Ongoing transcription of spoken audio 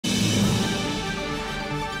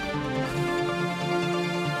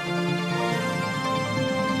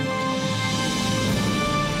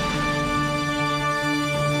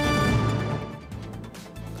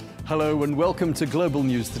Hello and welcome to Global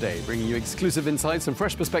News Today, bringing you exclusive insights and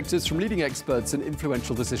fresh perspectives from leading experts and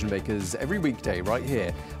influential decision makers every weekday right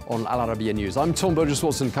here on Arabiya News. I'm Tom Burges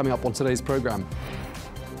Watson. Coming up on today's program.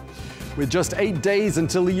 With just 8 days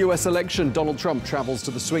until the US election, Donald Trump travels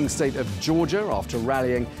to the swing state of Georgia after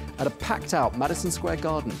rallying at a packed-out Madison Square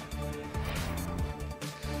Garden.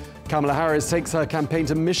 Kamala Harris takes her campaign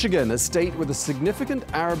to Michigan, a state with a significant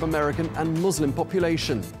Arab American and Muslim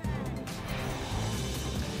population.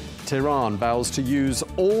 Tehran vows to use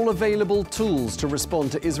all available tools to respond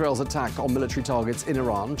to Israel's attack on military targets in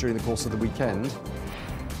Iran during the course of the weekend.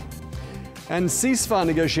 And ceasefire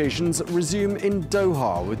negotiations resume in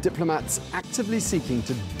Doha, with diplomats actively seeking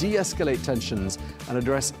to de-escalate tensions and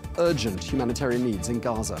address urgent humanitarian needs in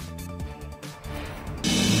Gaza.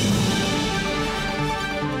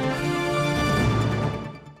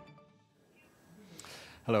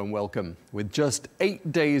 Hello and welcome. With just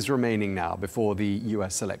 8 days remaining now before the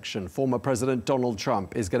US election, former President Donald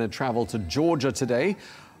Trump is going to travel to Georgia today,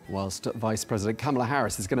 whilst Vice President Kamala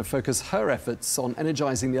Harris is going to focus her efforts on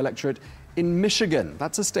energizing the electorate in Michigan.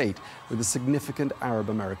 That's a state with a significant Arab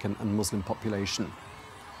American and Muslim population.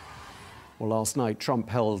 Well, last night, Trump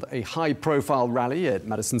held a high-profile rally at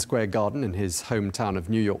Madison Square Garden in his hometown of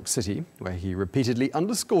New York City, where he repeatedly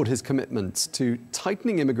underscored his commitment to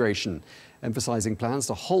tightening immigration, emphasizing plans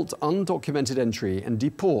to halt undocumented entry and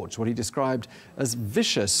deport what he described as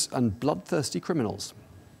vicious and bloodthirsty criminals.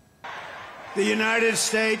 The United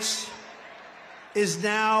States is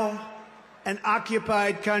now an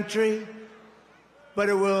occupied country, but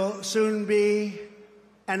it will soon be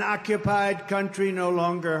an occupied country no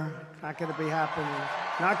longer. Not going to be happening.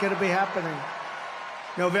 Not going to be happening.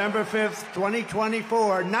 November 5th,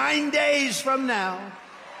 2024, 9 days from now,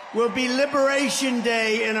 will be Liberation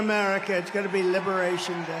Day in America. It's going to be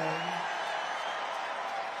Liberation Day.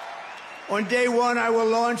 On day one, I will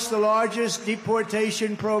launch the largest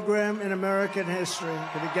deportation program in American history.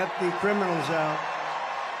 Going to get the criminals out.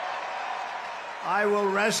 I will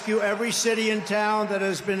rescue every city and town that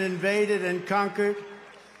has been invaded and conquered,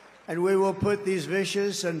 and we will put these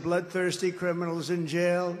vicious and bloodthirsty criminals in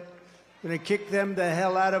jail. We're going to kick them the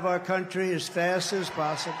hell out of our country as fast as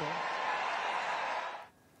possible.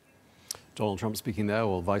 Donald Trump speaking there,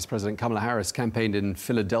 while Vice President Kamala Harris campaigned in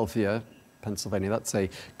Philadelphia, Pennsylvania. That's a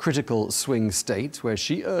critical swing state where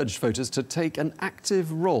she urged voters to take an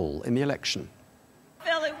active role in the election.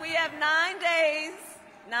 Philly, we have 9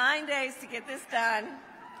 days to get this done.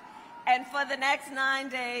 And for the next 9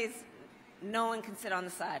 days, no one can sit on the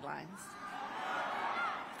sidelines.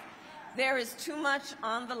 There is too much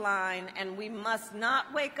on the line, and we must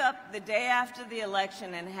not wake up the day after the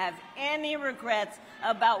election and have any regrets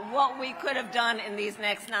about what we could have done in these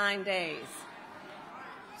next 9 days.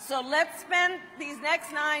 So let's spend these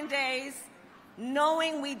next 9 days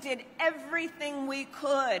knowing we did everything we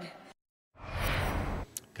could.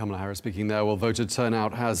 Kamala Harris speaking there. Well, voter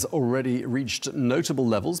turnout has already reached notable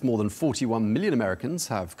levels. More than 41 million Americans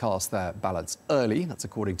have cast their ballots early. That's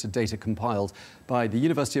according to data compiled by the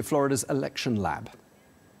University of Florida's Election Lab.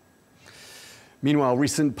 Meanwhile,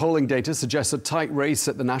 recent polling data suggests a tight race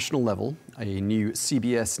at the national level. A new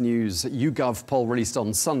CBS News YouGov poll released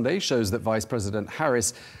on Sunday shows that Vice President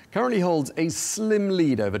Harris currently holds a slim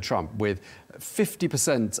lead over Trump, with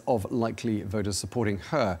 50% of likely voters supporting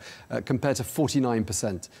her, compared to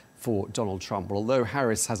 49% for Donald Trump. Well, although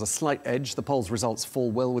Harris has a slight edge, the poll's results fall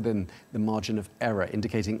well within the margin of error,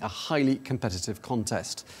 indicating a highly competitive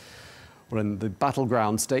contest. Well, in the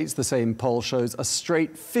battleground states, the same poll shows a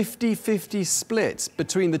straight 50-50 split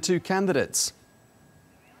between the two candidates.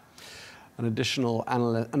 An additional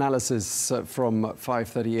analysis from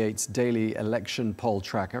 538's daily election poll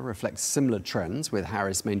tracker reflects similar trends, with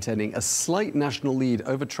Harris maintaining a slight national lead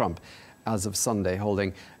over Trump as of Sunday,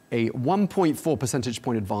 holding a 1.4 percentage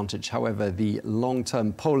point advantage. However, the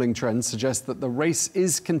long-term polling trends suggest that the race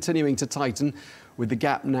is continuing to tighten, with the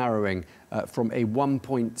gap narrowing from a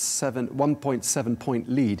 1.7 point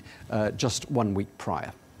lead just 1 week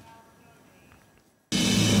prior.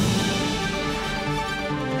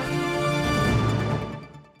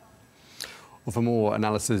 Well, for more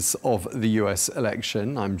analysis of the US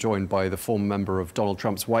election, I'm joined by the former member of Donald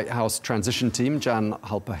Trump's White House transition team,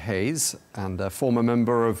 Halper Hayes, and a former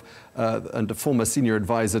member of and a former senior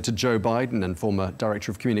advisor to Joe Biden and former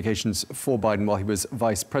director of communications for Biden while he was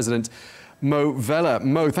vice president, Vela.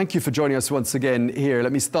 Mo, thank you for joining us once again here.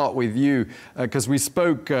 Let me start with you, because we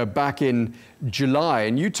spoke back in July,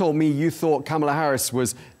 and you told me you thought Kamala Harris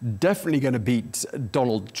was definitely going to beat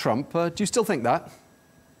Donald Trump. Do you still think that?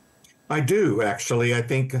 I do, actually. I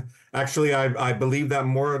believe that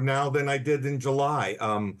more now than I did in July.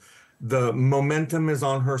 The momentum is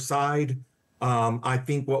on her side. I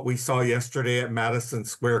think what we saw yesterday at Madison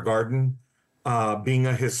Square Garden, being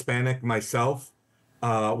a Hispanic myself,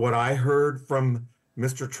 what I heard from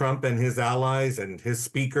Mr. Trump and his allies and his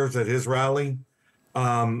speakers at his rally,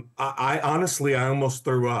 I honestly, I almost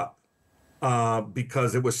threw up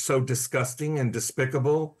because it was so disgusting and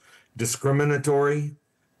despicable, discriminatory,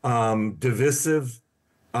 divisive.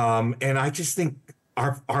 And I just think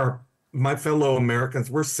my fellow Americans,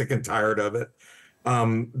 we're sick and tired of it.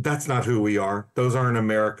 That's not who we are. Those aren't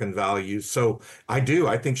American values. So I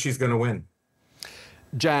think she's going to win.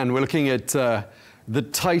 Jan, we're looking at the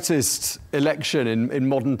tightest election in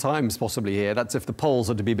modern times possibly here. That's if the polls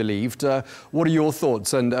are to be believed. What are your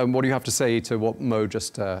thoughts, and what do you have to say to what Mo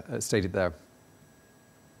just stated there?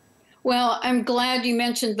 Well, I'm glad you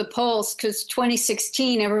mentioned the polls, because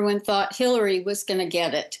 2016, everyone thought Hillary was going to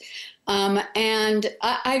get it. And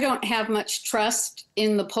I don't have much trust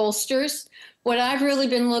in the pollsters. What I've really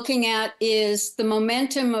been looking at is the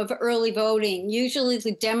momentum of early voting. Usually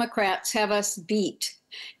the Democrats have us beat.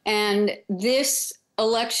 And this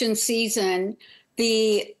election season,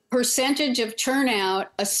 the percentage of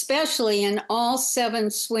turnout, especially in all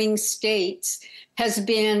 7 swing states, has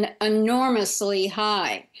been enormously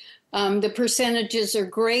high. The percentages are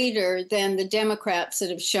greater than the Democrats that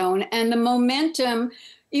have shown. And the momentum,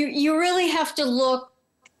 you really have to look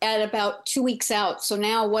at about 2 weeks out. So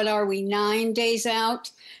now what are we, 9 days out?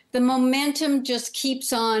 The momentum just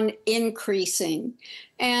keeps on increasing.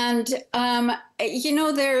 And,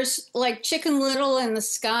 there's like Chicken Little and the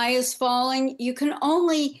sky is falling. You can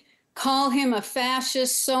only call him a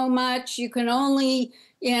fascist so much. You can only,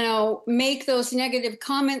 make those negative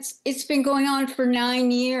comments. It's been going on for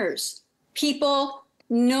 9 years. People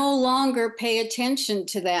no longer pay attention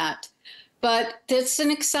to that. But it's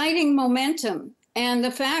an exciting momentum. And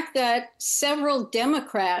the fact that several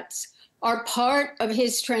Democrats are part of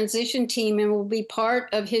his transition team and will be part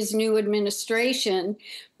of his new administration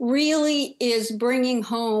really is bringing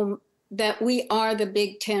home that we are the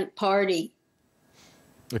big tent party.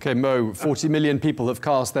 Okay, Mo, 40 million people have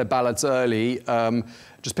cast their ballots early.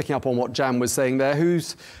 Just picking up on what Jan was saying there,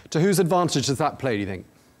 to whose advantage does that play, do you think?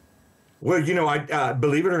 Well, I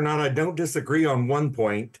believe it or not, I don't disagree on one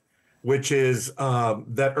point, which is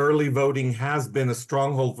that early voting has been a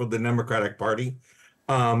stronghold for the Democratic Party.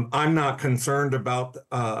 I'm not concerned about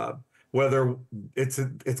whether it's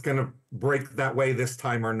going to break that way this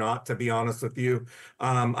time or not, to be honest with you.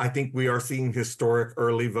 I think we are seeing historic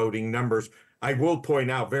early voting numbers. I will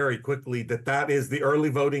point out very quickly that is the early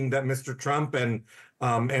voting that Mr. Trump and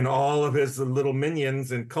all of his little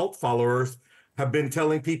minions and cult followers have been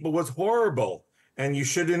telling people was horrible and you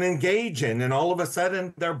shouldn't engage in. And all of a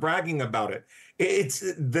sudden, they're bragging about it. It's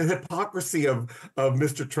the hypocrisy of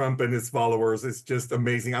Mr. Trump and his followers is just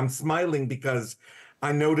amazing. I'm smiling because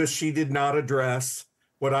I noticed she did not address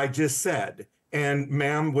what I just said. And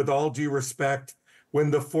ma'am, with all due respect, when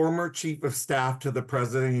the former chief of staff to the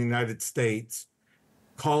president of the United States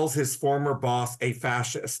calls his former boss a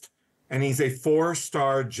fascist, and he's a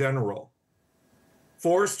four-star general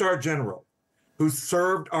who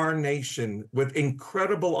served our nation with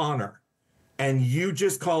incredible honor, and you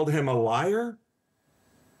just called him a liar?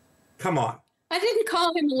 Come on. I didn't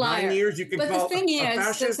call him a liar. 9 years you can but call the thing a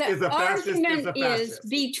fascist is a fascist is a argument is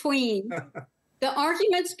between the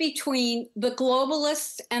arguments between the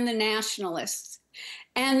globalists and the nationalists.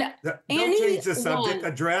 And don't change the subject.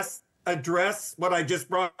 Address what I just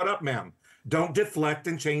brought up, ma'am. Don't deflect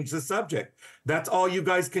and change the subject. That's all you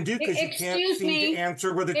guys can do because you can't seem to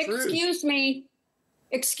answer with the truth.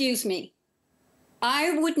 Excuse me.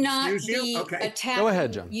 I would not be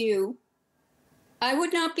attacking you. I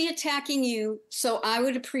would not be attacking you, so I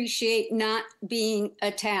would appreciate not being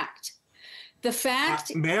attacked. The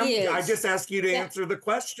fact ma'am, is... I just asked you to answer the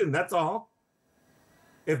question, that's all.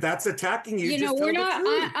 If that's attacking you, just we're tell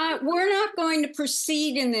the truth. we're not going to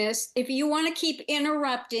proceed in this if you want to keep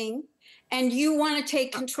interrupting and you want to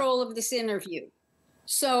take control of this interview.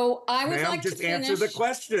 So I would like to finish. Just answer the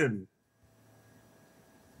question.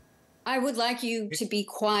 I would like you to be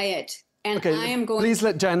quiet, and okay, I am going. Please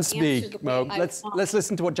let Jan speak, Mo. Let's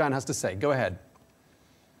listen to what Jan has to say. Go ahead.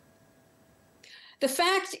 The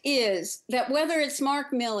fact is that whether it's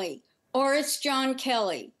Mark Milley or it's John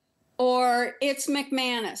Kelly or it's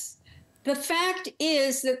McManus, the fact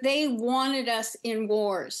is that they wanted us in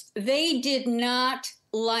wars. They did not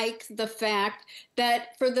like the fact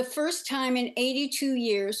that for the first time in 82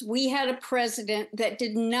 years, we had a president that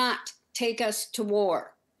did not take us to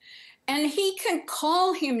war. And he can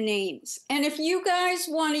call him names. And if you guys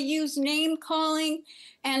want to use name calling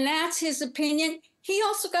and that's his opinion, he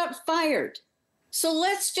also got fired. So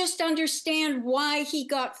let's just understand why he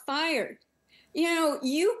got fired. You know,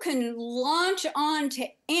 you can launch on to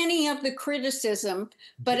any of the criticism,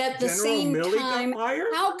 but at the same time,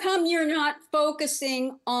 how come you're not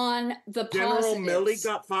focusing on the General positives? Milley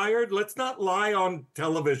got fired? Let's not lie on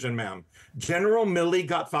television, ma'am. General Milley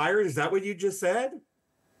got fired? Is that what you just said?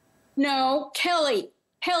 No, Kelly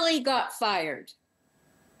got fired.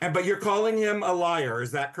 But you're calling him a liar.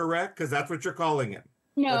 Is that correct? Because that's what you're calling him.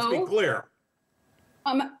 No. Let's be clear.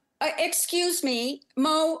 Excuse me,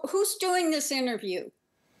 Mo, who's doing this interview?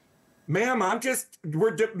 Ma'am,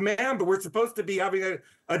 but we're supposed to be having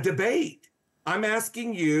a debate. I'm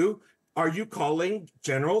asking you, are you calling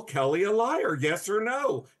General Kelly a liar? Yes or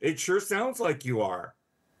no? It sure sounds like you are.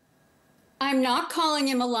 I'm not calling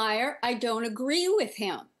him a liar. I don't agree with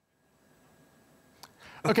him.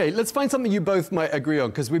 Okay, let's find something you both might agree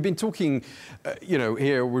on, because we've been talking,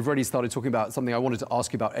 here, we've already started talking about something I wanted to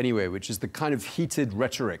ask you about anyway, which is the kind of heated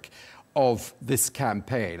rhetoric of this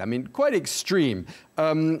campaign. I mean, quite extreme.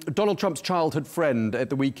 Donald Trump's childhood friend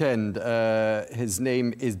at the weekend, his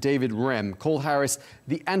name is David Rem, called Harris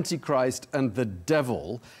the Antichrist and the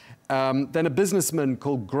devil. Then a businessman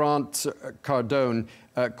called Grant Cardone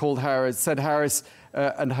said Harris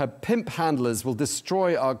and her pimp handlers will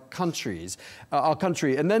destroy our country.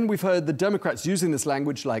 And then we've heard the Democrats using this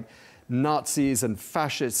language like Nazis and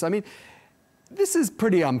fascists. I mean, this is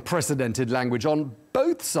pretty unprecedented language on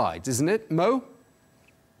both sides, isn't it, Mo?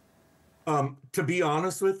 To be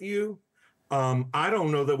honest with you, I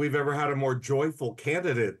don't know that we've ever had a more joyful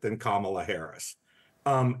candidate than Kamala Harris.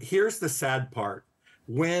 Here's the sad part.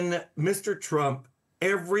 When Mr. Trump,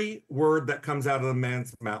 every word that comes out of the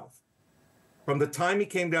man's mouth, from the time he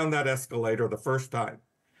came down that escalator the first time,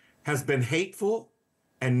 has been hateful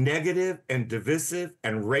and negative and divisive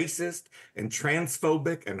and racist and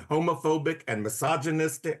transphobic and homophobic and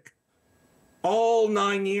misogynistic. All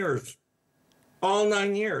 9 years. All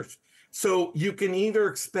 9 years. So you can either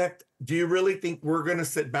expect, do you really think we're going to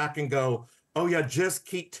sit back and go, oh yeah, just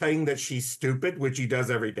keep saying that she's stupid, which he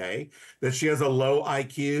does every day, that she has a low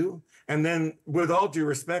IQ? And then with all due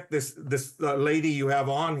respect, this lady you have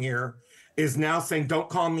on here is now saying, don't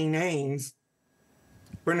call me names.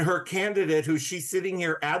 When her candidate, who she's sitting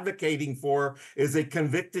here advocating for, is a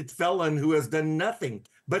convicted felon who has done nothing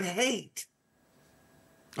but hate.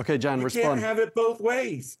 Okay, Jan, respond. You can't have it both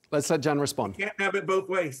ways. Let's let Jan respond. You can't have it both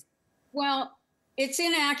ways. Well, it's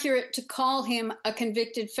inaccurate to call him a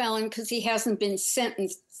convicted felon because he hasn't been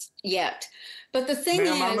sentenced yet. But the thing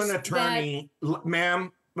is, I'm an attorney.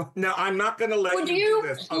 Ma'am, no, I'm not going to let would you do you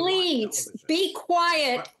this. please be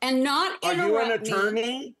quiet and not interrupt me? Are you an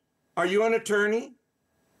attorney? Are you an attorney?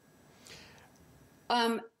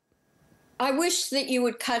 I wish that you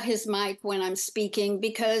would cut his mic when I'm speaking,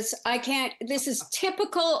 because I can't. This is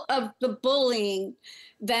typical of the bullying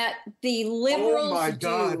that the liberals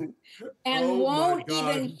do, and won't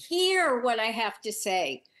even hear what I have to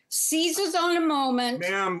say. Seizes on a moment.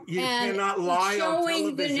 Ma'am, you cannot lie on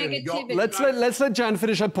television. Let's let Jan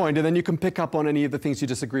finish her point, and then you can pick up on any of the things you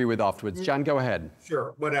disagree with afterwards. Jan, go ahead.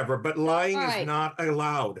 Sure, whatever. But lying is not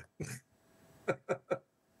allowed.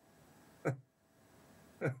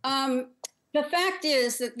 The fact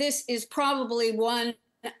is that this is probably one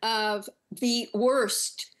of the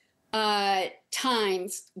worst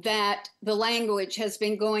times that the language has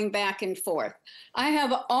been going back and forth. I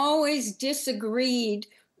have always disagreed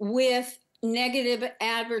with negative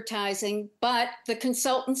advertising, but the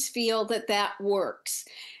consultants feel that that works.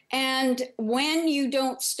 And when you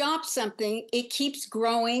don't stop something, it keeps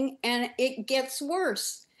growing and it gets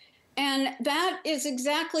worse. And that is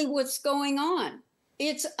exactly what's going on.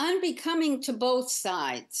 It's unbecoming to both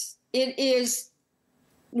sides. It is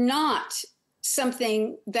not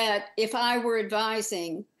something that, if I were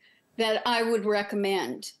advising, that I would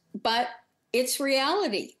recommend, but it's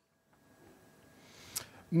reality.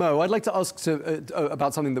 Mo, I'd like to ask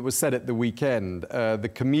about something that was said at the weekend. The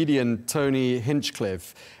comedian Tony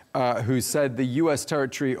Hinchcliffe, who said the U.S.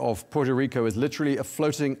 territory of Puerto Rico is literally a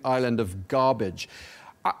floating island of garbage.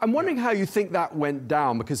 I'm wondering how you think that went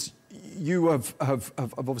down, because you have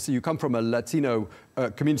obviously, you come from a Latino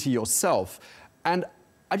community yourself. And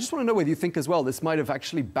I just want to know whether you think as well this might have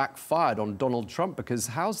actually backfired on Donald Trump, because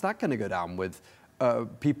how's that going to go down with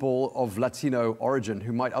people of Latino origin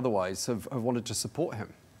who might otherwise have wanted to support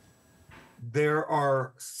him? There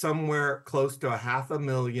are somewhere close to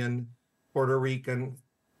 500,000 Puerto Rican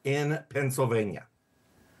in Pennsylvania,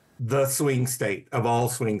 the swing state of all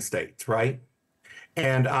swing states, right?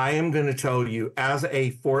 And I am going to tell you, as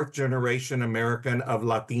a fourth generation American of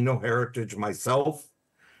Latino heritage myself,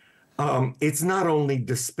 it's not only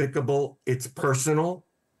despicable, it's personal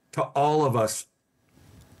to all of us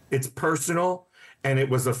It's personal, and it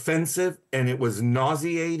was offensive, and it was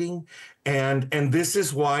nauseating. And this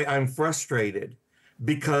is why I'm frustrated,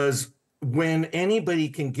 because when anybody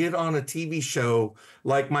can get on a TV show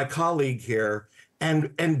like my colleague here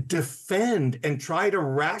and defend and try to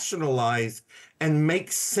rationalize and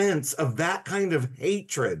make sense of that kind of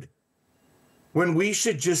hatred, when we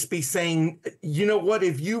should just be saying, you know what,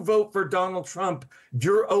 if you vote for Donald Trump,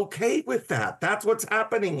 you're okay with that. That's what's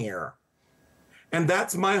happening here. And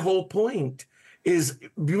that's my whole point, is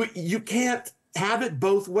you can't have it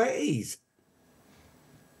both ways.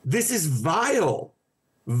 This is vile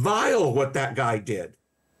what that guy did.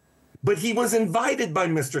 But he was invited by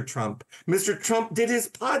Mr. Trump. Mr. Trump did his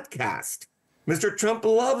podcast. Mr. Trump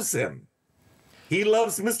loves him. He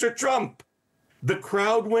loves Mr. Trump. The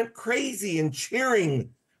crowd went crazy and cheering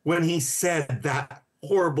when he said that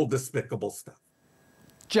horrible, despicable stuff.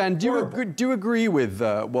 Jan, do you agree with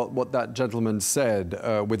what that gentleman said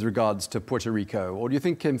with regards to Puerto Rico? Or do you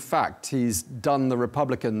think, in fact, he's done the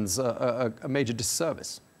Republicans a major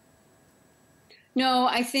disservice? No,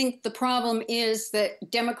 I think the problem is that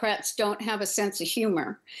Democrats don't have a sense of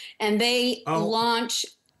humor, and they launch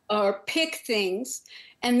or pick things.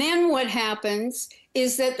 And then what happens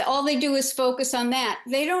is that all they do is focus on that.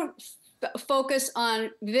 They don't focus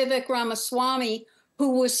on Vivek Ramaswamy,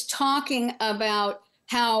 who was talking about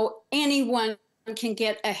how anyone can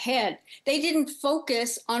get ahead. They didn't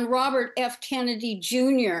focus on Robert F. Kennedy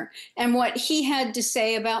Jr. and what he had to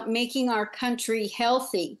say about making our country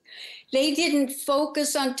healthy. They didn't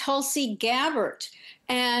focus on Tulsi Gabbard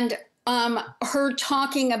and her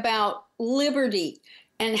talking about liberty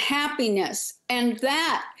and happiness and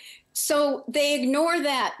that. So they ignore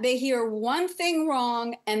that. They hear one thing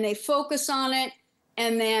wrong and they focus on it.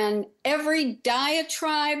 And then every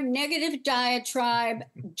diatribe, negative diatribe,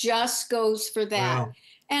 just goes for that. Wow.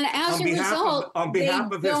 And as a result, they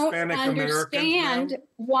don't understand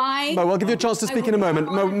why. Mo, we'll give you a chance to speak in a moment.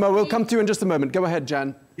 Mo, we'll come to you in just a moment. Go ahead,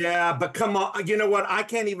 Jan. Yeah, but come on. You know what? I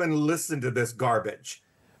can't even listen to this garbage.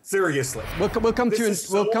 Seriously. We'll come to you.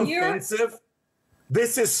 Offensive.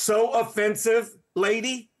 This is so offensive,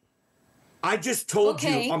 lady. I just told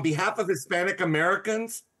you on behalf of Hispanic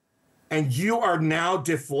Americans, and you are now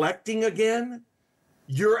deflecting again.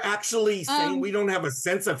 You're actually saying we don't have a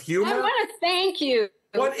sense of humor. I want to thank you.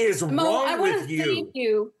 What is wrong with you? I want to thank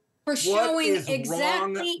you for showing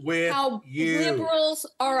exactly how liberals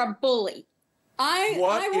are a bully. I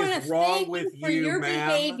want to thank you for your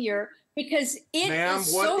behavior, because it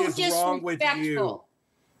is so disrespectful.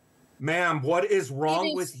 Ma'am, what is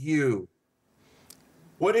wrong with you?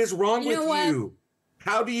 What is wrong with you?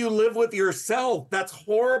 How do you live with yourself? That's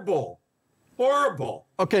horrible. Horrible.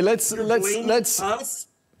 Okay, let's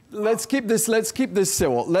keep this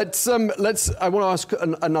civil. I want to ask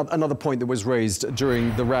another point that was raised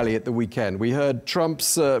during the rally at the weekend. We heard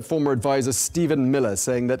Trump's former advisor Stephen Miller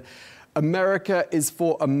saying that America is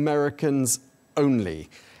for Americans only.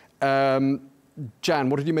 Jan,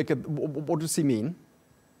 what did you make of? What does he mean?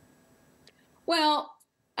 Well,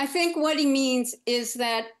 I think what he means is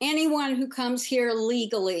that anyone who comes here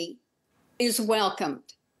legally is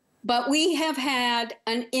welcomed. But we have had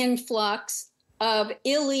an influx of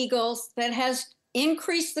illegals that has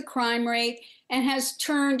increased the crime rate and has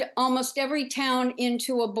turned almost every town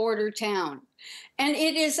into a border town. And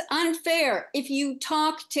it is unfair. If you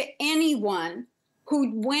talk to anyone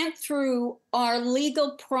who went through our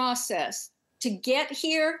legal process to get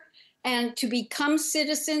here and to become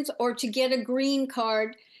citizens or to get a green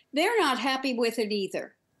card, they're not happy with it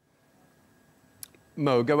either.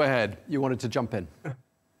 Mo, go ahead. You wanted to jump in.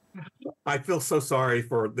 I feel so sorry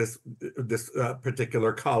for this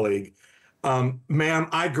particular colleague. Ma'am,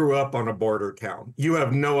 I grew up on a border town. You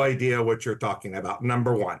have no idea what you're talking about,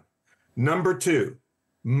 number one. Number two,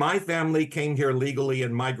 my family came here legally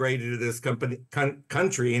and migrated to this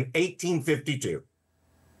country in 1852.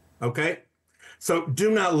 Okay? So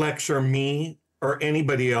do not lecture me or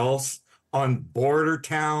anybody else on border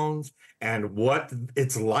towns and what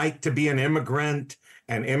it's like to be an immigrant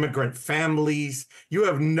and immigrant families. You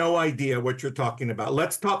have no idea what you're talking about.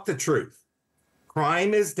 Let's talk the truth.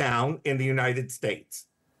 Crime is down in the United States.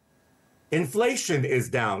 Inflation is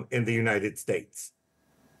down in the United States.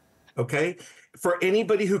 Okay? For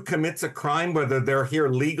anybody who commits a crime, whether they're here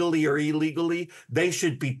legally or illegally, they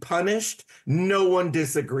should be punished. No one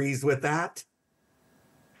disagrees with that.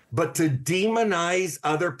 But to demonize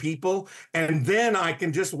other people, and then I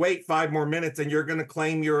can just wait 5 more minutes and you're going to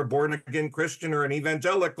claim you're a born-again Christian or an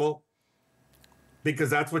evangelical, because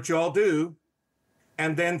that's what you all do.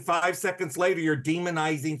 And then 5 seconds later, you're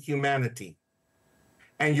demonizing humanity.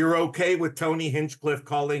 And you're okay with Tony Hinchcliffe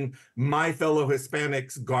calling my fellow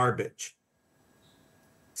Hispanics garbage.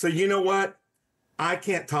 So you know what? I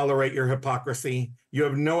can't tolerate your hypocrisy. You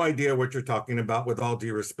have no idea what you're talking about, with all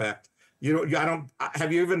due respect.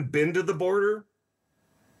 Have you even been to the border?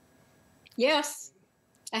 Yes,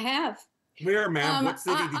 I have. Where, ma'am? What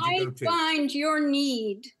city did you go to? I find your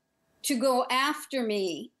need to go after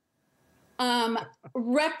me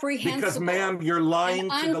reprehensible. Because, ma'am, you're lying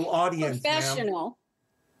to the audience, ma'am.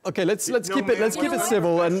 Okay, let's keep it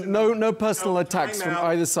civil, and no personal attacks from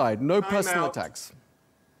either side. No personal attacks.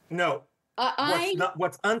 No.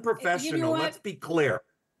 What's unprofessional? Let's be clear.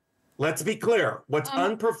 Let's be clear. What's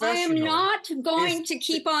unprofessional? I am not going to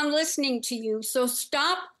keep on listening to you. So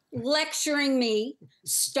stop lecturing me.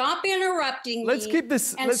 Stop interrupting me. Let's keep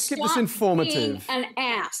this informative. Being an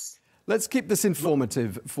ass. Let's keep this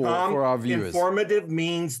informative for our viewers. Informative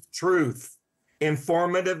means truth.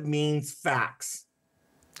 Informative means facts.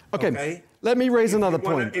 Okay. Let me raise another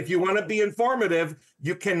point. If you want to be informative,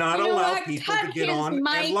 you cannot allow people to get on and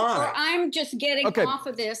lie. Or I'm just getting off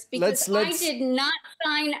of this because I did not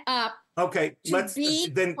sign up. Okay,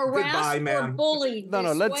 then goodbye, ma'am. Bullied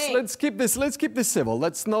let's keep this civil. No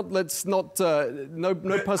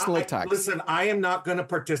personal attacks. Listen, I am not going to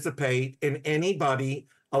participate in anybody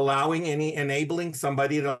enabling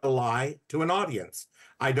somebody to lie to an audience.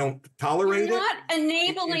 I don't tolerate You're not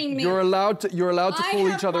enabling me. You're allowed to call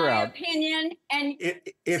each other out. Opinion, and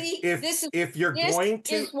if you're going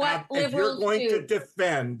to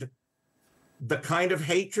defend the kind of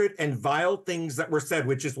hatred and vile things that were said,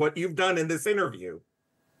 which is what you've done in this interview,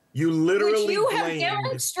 you literally you have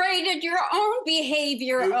demonstrated your own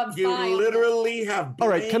behavior of violence. You literally have. All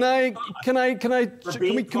right, can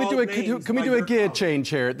we do a gear change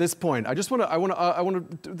here at this point? I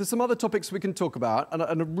want to. There's some other topics we can talk about, and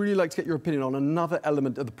I'd really like to get your opinion on another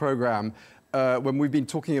element of the program when we've been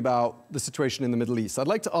talking about the situation in the Middle East. I'd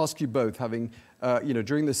like to ask you both,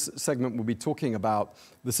 during this segment, we'll be talking about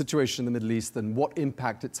the situation in the Middle East and what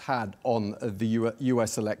impact it's had on the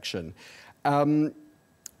U.S. election.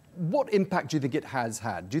 What impact do you think it has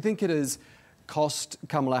had? Do you think it has cost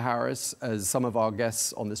Kamala Harris, as some of our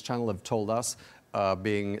guests on this channel have told us,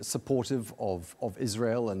 being supportive of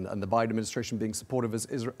Israel and the Biden administration being supportive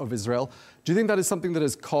of Israel? Do you think that is something that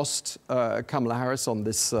has cost Kamala Harris on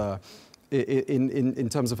this, in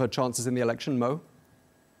terms of her chances in the election, Mo?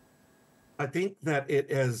 I think that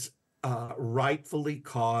it has rightfully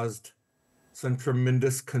caused some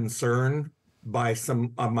tremendous concern by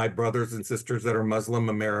some of my brothers and sisters that are Muslim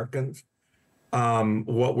Americans.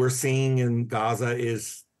 What we're seeing in Gaza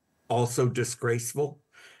is also disgraceful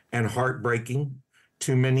and heartbreaking.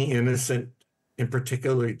 Too many innocent, in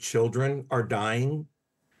particular children, are dying.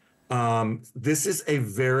 This is a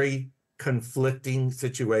very conflicting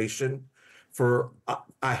situation.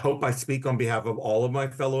 I hope I speak on behalf of all of my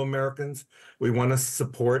fellow Americans. We want to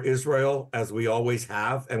support Israel, as we always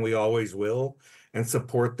have and we always will, and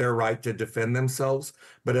support their right to defend themselves.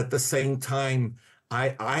 But at the same time,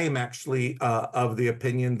 I am actually of the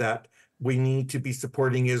opinion that we need to be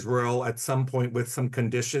supporting Israel at some point with some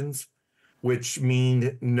conditions, which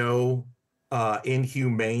mean no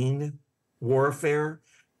inhumane warfare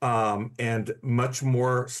and much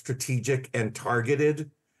more strategic and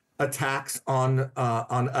targeted attacks on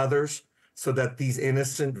others, so that these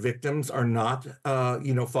innocent victims are not,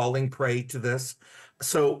 falling prey to this.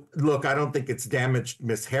 So, look, I don't think it's damaged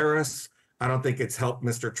Miss Harris. I don't think it's helped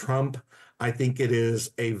Mr. Trump. I think it is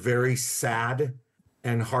a very sad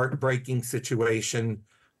and heartbreaking situation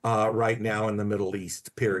right now in the Middle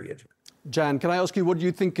East, period. Jan, can I ask you, what do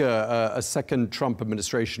you think a second Trump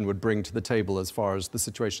administration would bring to the table as far as the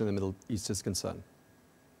situation in the Middle East is concerned?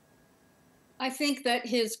 I think that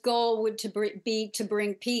his goal would be to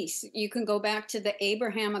bring peace. You can go back to the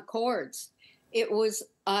Abraham Accords. It was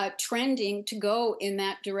trending to go in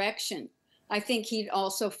that direction. I think he'd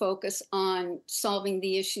also focus on solving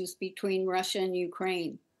the issues between Russia and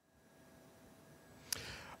Ukraine.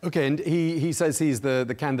 Okay, and he says he's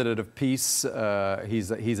the candidate of peace.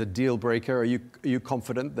 He's a deal breaker. Are you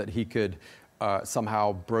confident that he could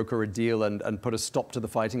somehow broker a deal and put a stop to the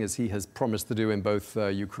fighting, as he has promised to do in both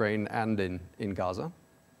Ukraine and in Gaza?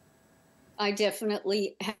 I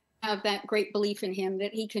definitely have that great belief in him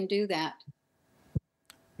that he can do that.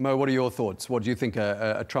 Mo, what are your thoughts? What do you think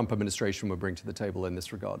a Trump administration would bring to the table in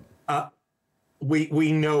this regard?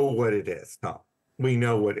 We know what it is, Tom. We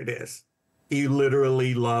know what it is. He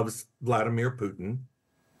literally loves Vladimir Putin,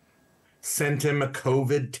 sent him a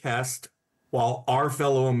COVID test while our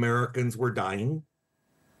fellow Americans were dying.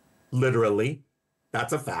 Literally.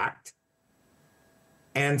 That's a fact.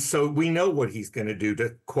 And so we know what he's going to do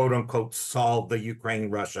to, quote unquote, solve the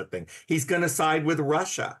Ukraine-Russia thing. He's going to side with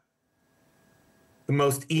Russia, the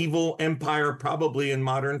most evil empire probably in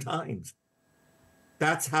modern times.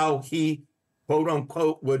 That's how he, quote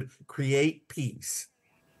unquote, would create peace.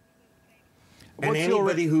 And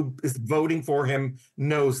anybody who is voting for him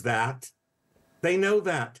knows that. They know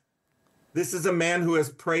that. This is a man who has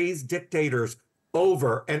praised dictators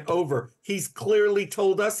over and over. He's clearly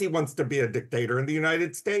told us he wants to be a dictator in the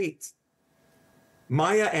United States.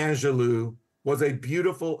 Maya Angelou was a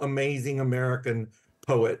beautiful, amazing American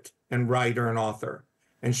poet and writer and author.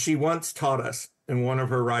 And she once taught us in one of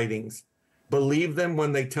her writings, believe them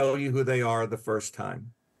when they tell you who they are the first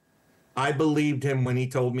time. I believed him when he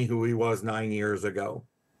told me who he was 9 years ago.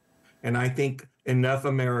 And I think enough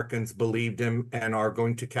Americans believed him and are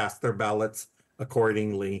going to cast their ballots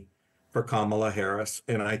accordingly for Kamala Harris.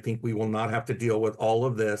 And I think we will not have to deal with all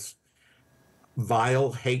of this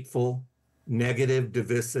vile, hateful, negative,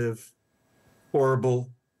 divisive, horrible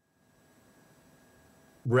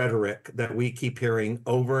rhetoric that we keep hearing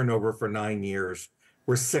over and over for 9 years.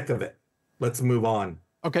 We're sick of it. Let's move on.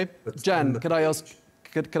 Okay. Jan, could I ask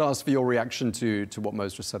for your reaction to what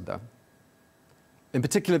Mo's just said there? In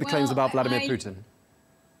particular, the claims about Vladimir Putin.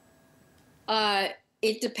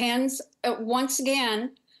 It depends, once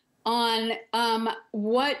again, on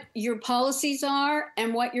what your policies are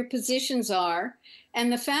and what your positions are.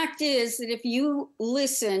 And the fact is that if you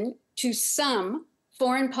listen to some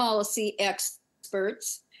foreign policy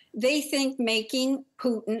experts, they think making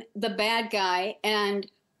Putin the bad guy and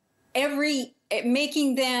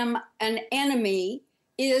making them an enemy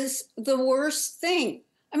is the worst thing.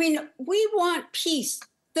 I mean, we want peace.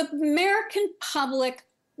 The American public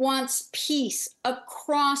wants peace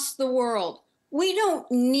across the world. We don't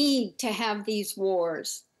need to have these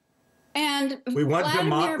wars. And we want Vladimir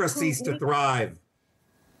democracies Putin, to thrive.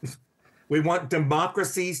 We want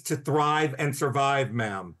democracies to thrive and survive,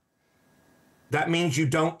 ma'am. That means you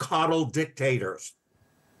don't coddle dictators.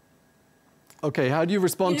 Okay, how do you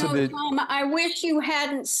respond to the... Tom, I wish you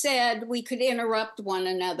hadn't said we could interrupt one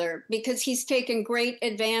another, because he's taken great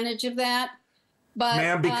advantage of that. But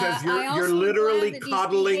ma'am, because you're literally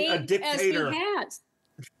coddling a dictator.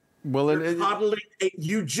 Well,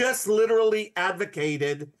 you just literally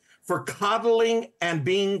advocated for coddling and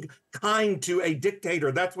being kind to a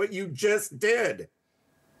dictator. That's what you just did.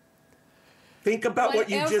 Think about what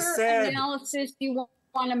you just said. Whatever analysis you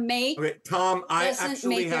want to make. Okay, Tom, I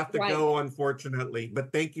actually have to go, unfortunately,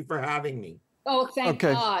 but thank you for having me. Oh, thank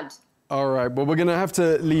God. All right, well, we're going to have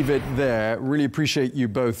to leave it there. Really appreciate you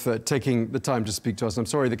both taking the time to speak to us. I'm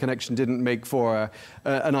sorry the connection didn't make for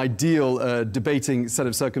an ideal debating set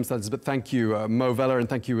of circumstances, but thank you, Mo, Vela, and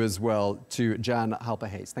thank you as well to Jan Halper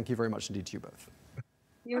Hayes. Thank you very much indeed to you both.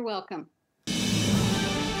 You're welcome.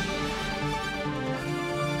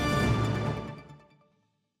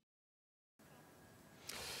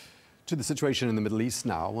 To the situation in the Middle East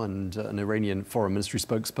now, and an Iranian foreign ministry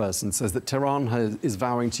spokesperson says that Tehran is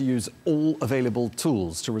vowing to use all available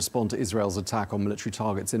tools to respond to Israel's attack on military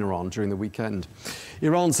targets in Iran during the weekend.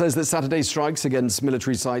 Iran says that Saturday's strikes against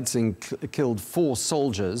military sites killed 4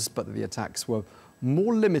 soldiers, but the attacks were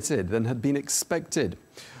more limited than had been expected.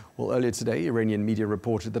 Well, earlier today, Iranian media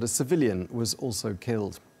reported that a civilian was also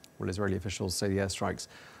killed. Well, Israeli officials say the airstrikes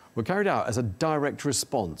were carried out as a direct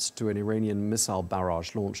response to an Iranian missile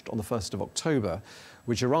barrage launched on the 1st of October,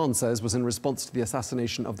 which Iran says was in response to the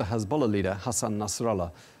assassination of the Hezbollah leader Hassan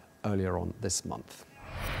Nasrallah earlier on this month.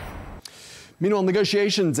 Meanwhile,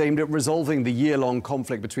 negotiations aimed at resolving the year-long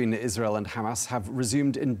conflict between Israel and Hamas have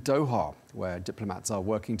resumed in Doha, where diplomats are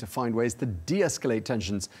working to find ways to de-escalate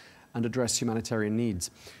tensions and address humanitarian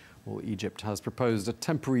needs. Well, Egypt has proposed a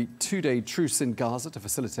temporary 2-day truce in Gaza to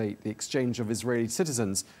facilitate the exchange of Israeli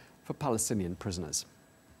citizens for Palestinian prisoners.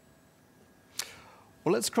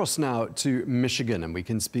 Well, let's cross now to Michigan, and we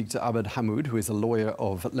can speak to Abed Hammoud, who is a lawyer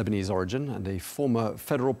of Lebanese origin and a former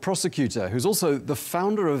federal prosecutor, who's also the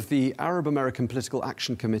founder of the Arab American Political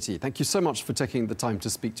Action Committee. Thank you so much for taking the time to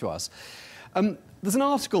speak to us. There's an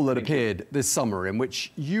article that appeared this summer in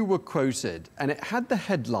which you were quoted, and it had the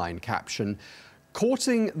headline caption,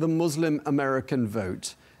 "Courting the Muslim American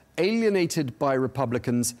Vote, Alienated by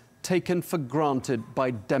Republicans, Taken for Granted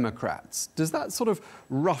by Democrats." Does that sort of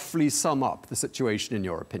roughly sum up the situation in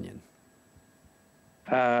your opinion?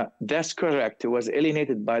 That's correct. It was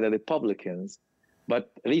alienated by the Republicans,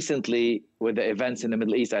 but recently with the events in the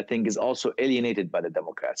Middle East, I think is also alienated by the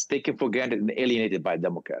Democrats, taken for granted and alienated by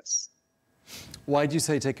Democrats. Why do you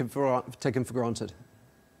say taken for granted?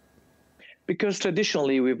 Because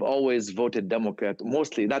traditionally, we've always voted Democrat,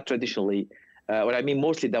 mostly, not traditionally, what I mean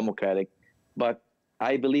mostly Democratic, but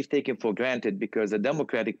I believe, taken for granted because the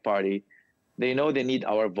Democratic Party, they know they need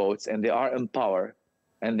our votes and they are in power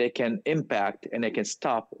and they can impact and they can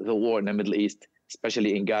stop the war in the Middle East,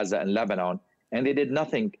 especially in Gaza and Lebanon. And they did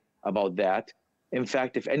nothing about that. In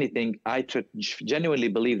fact, if anything, I genuinely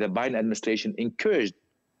believe the Biden administration encouraged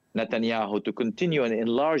Netanyahu to continue and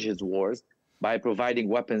enlarge his wars by providing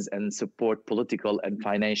weapons and support, political and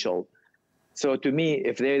financial. So to me,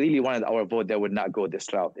 if they really wanted our vote, they would not go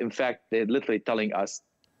this route. In fact, they're literally telling us,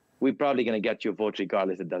 we're probably going to get your vote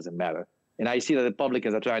regardless, it doesn't matter. And I see that the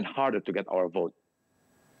Republicans are trying harder to get our vote.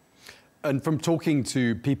 And from talking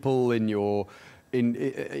to people in your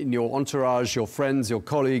entourage, your friends, your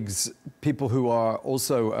colleagues, people who are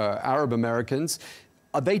also Arab Americans,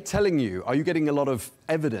 are they telling you, are you getting a lot of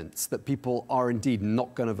evidence that people are indeed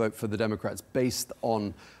not going to vote for the Democrats based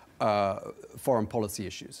on foreign policy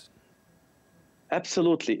issues?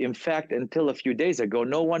 Absolutely. In fact, until a few days ago,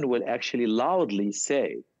 no one will actually loudly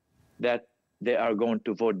say that they are going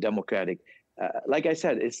to vote Democratic. Like I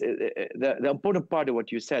said, the important part of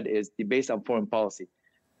what you said is based on foreign policy.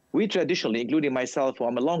 We traditionally, including myself, who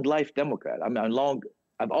I'm a long life Democrat.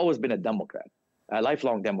 I've always been a Democrat, a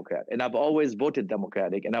lifelong Democrat, and I've always voted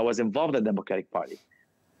Democratic, and I was involved in the Democratic Party.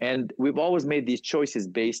 And we've always made these choices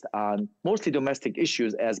based on mostly domestic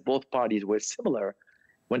issues, as both parties were similar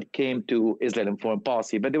when it came to Israel and foreign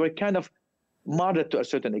policy, but they were kind of moderate to a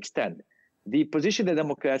certain extent. The position the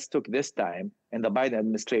Democrats took this time and the Biden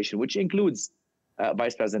administration, which includes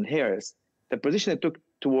Vice President Harris, the position they took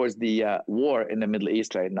towards the war in the Middle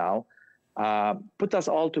East right now, put us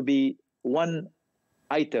all to be one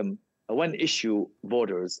issue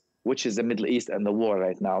voters, which is the Middle East and the war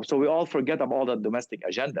right now. So we all forget about all the domestic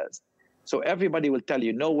agendas. So everybody will tell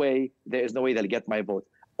you, no way, there is no way they'll get my vote.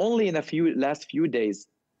 Only in last few days,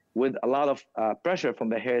 with a lot of pressure from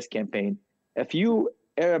the Harris campaign, a few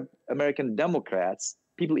Arab American Democrats,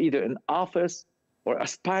 people either in office or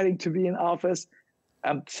aspiring to be in office,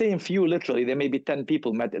 I'm saying few literally, there may be 10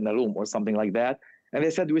 people met in a room or something like that, and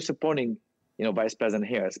they said we're supporting, Vice President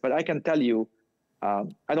Harris. But I can tell you,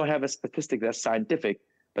 I don't have a statistic that's scientific,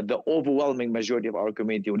 but the overwhelming majority of our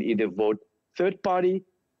community will either vote third party,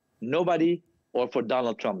 nobody, or for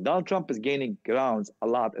Donald Trump. Donald Trump is gaining grounds a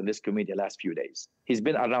lot in this community the last few days. He's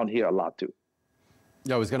been around here a lot too.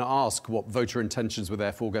 Yeah, I was going to ask what voter intentions were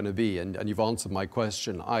therefore going to be, and you've answered my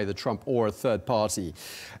question, either Trump or a third party.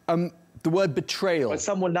 The word betrayal. But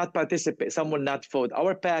some will not participate, some will not vote.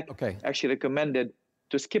 Our PAC actually recommended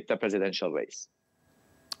to skip the presidential race.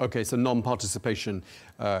 Okay, so non-participation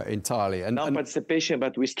entirely. Non-participation,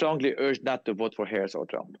 but we strongly urge not to vote for Harris or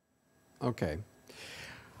Trump. Okay.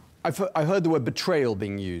 I heard the word betrayal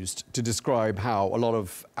being used to describe how a lot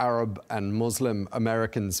of Arab and Muslim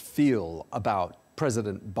Americans feel about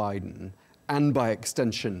President Biden and, by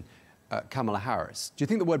extension, Kamala Harris. Do you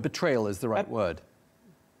think the word betrayal is the right word?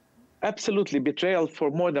 Absolutely. Betrayal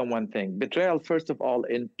for more than one thing. Betrayal, first of all,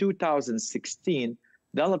 in 2016,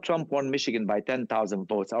 Donald Trump won Michigan by 10,000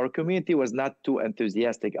 votes. Our community was not too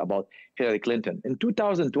enthusiastic about Hillary Clinton. In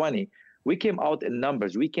 2020, we came out in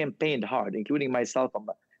numbers. We campaigned hard, including myself on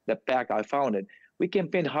the PAC I founded. We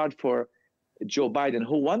campaigned hard for Joe Biden,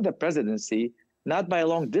 who won the presidency, not by a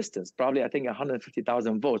long distance, probably I think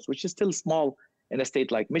 150,000 votes, which is still small in a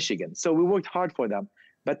state like Michigan. So we worked hard for them.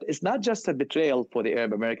 But it's not just a betrayal for the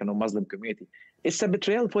Arab American or Muslim community. It's a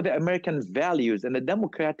betrayal for the American values and the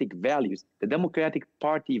democratic values, the Democratic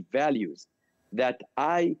Party values that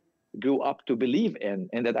I grew up to believe in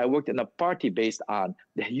and that I worked in a party based on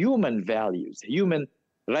the human values, human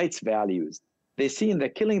rights values. They're seeing the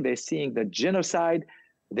killing, they're seeing the genocide,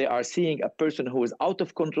 they are seeing a person who is out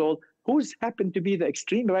of control, who's happened to be the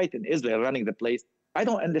extreme right in Israel running the place. I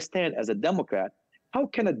don't understand as a Democrat, how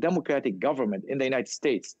can a democratic government in the United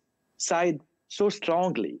States side so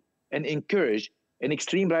strongly and encourage an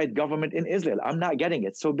extreme right government in Israel? I'm not getting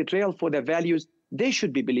it. So betrayal for the values they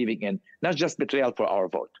should be believing in, not just betrayal for our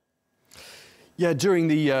vote. Yeah, during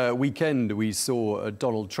the weekend, we saw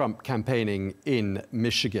Donald Trump campaigning in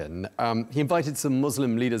Michigan. He invited some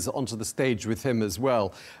Muslim leaders onto the stage with him as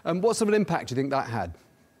well. What sort of impact do you think that had?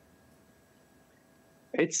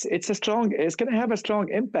 It's going to have a strong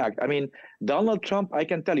impact. I mean, Donald Trump, I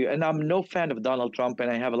can tell you, and I'm no fan of Donald Trump,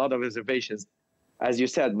 and I have a lot of reservations. As you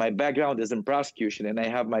said, my background is in prosecution, and I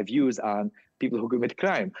have my views on people who commit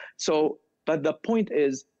crime. So, but the point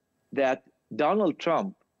is that Donald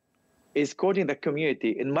Trump is courting the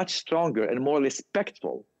community in much stronger and more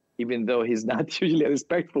respectful, even though he's not usually a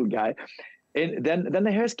respectful guy, than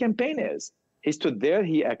the Harris campaign is. He stood there,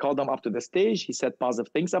 he called them up to the stage, he said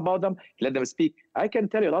positive things about them, he let them speak. I can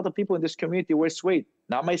tell you a lot of people in this community were swayed,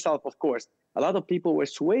 not myself, of course. A lot of people were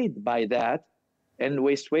swayed by that, and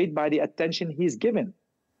we're swayed by the attention he's given.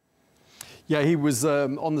 Yeah, he was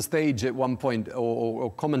on the stage at one point,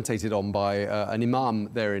 or commentated on by an imam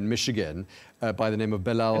there in Michigan by the name of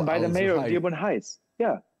Vela. And by the mayor of Dearborn Heights,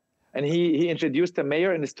 yeah. And he introduced the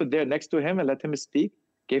mayor and stood there next to him and let him speak,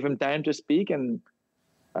 gave him time to speak. And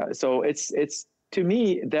so it's to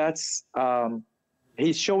me, that's,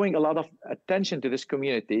 he's showing a lot of attention to this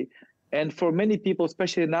community. And for many people,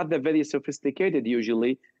 especially not the very sophisticated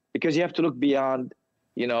usually, because you have to look beyond,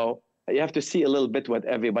 you know, you have to see a little bit what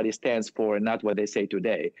everybody stands for and not what they say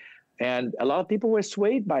today. And a lot of people were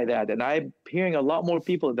swayed by that. And I'm hearing a lot more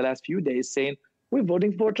people in the last few days saying, we're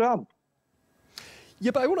voting for Trump.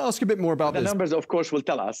 Yeah, but I want to ask you a bit more about this. The numbers, of course, will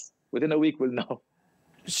tell us. Within a week, we'll know.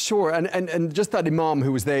 Sure, and just that imam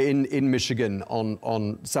who was there in Michigan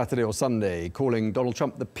on Saturday or Sunday calling Donald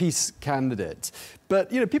Trump the peace candidate.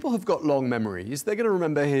 But, you know, people have got long memories. They're going to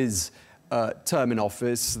remember his term in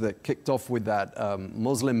office that kicked off with that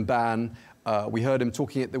Muslim ban. We heard him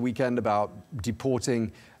talking at the weekend about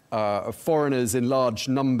deporting foreigners in large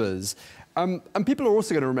numbers. And people are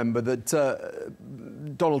also going to remember that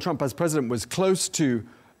Donald Trump as president was close to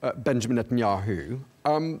Benjamin Netanyahu.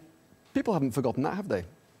 People haven't forgotten that, have they?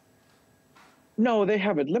 No, they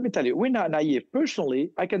haven't. Let me tell you, we're not naive.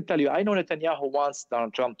 Personally, I can tell you, I know Netanyahu wants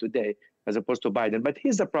Donald Trump today as opposed to Biden, but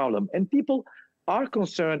here's the problem. And people are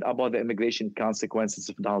concerned about the immigration consequences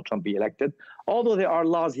if Donald Trump be elected, although there are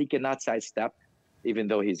laws he cannot sidestep, even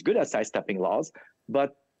though he's good at sidestepping laws.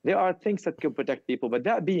 But there are things that can protect people. But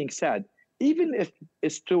that being said, even if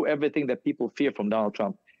it's true everything that people fear from Donald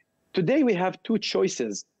Trump, today we have two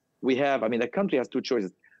choices. The country has two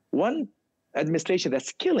choices. One administration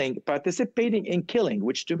that's participating in killing,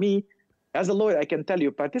 which to me, as a lawyer, I can tell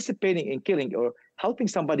you, participating in killing or helping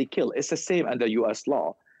somebody kill is the same under U.S.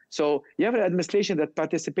 law. So you have an administration that's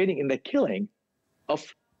participating in the killing of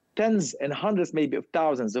tens and hundreds, maybe of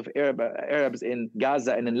thousands of Arabs in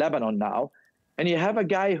Gaza and in Lebanon now. And you have a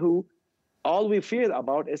guy who all we fear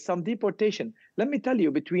about is some deportation. Let me tell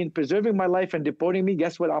you, between preserving my life and deporting me,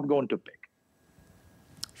 guess what I'm going to pick?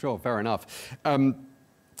 Sure, fair enough.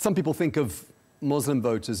 Some people think of Muslim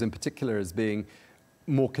voters in particular as being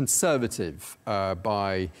more conservative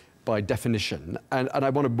by definition, and I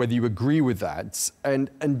wonder whether you agree with that. And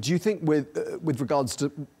do you think with regards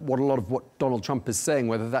to a lot of what Donald Trump is saying,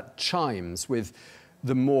 whether that chimes with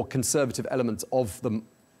the more conservative elements of the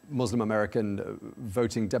Muslim American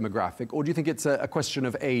voting demographic, or do you think it's a question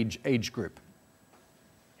of age group?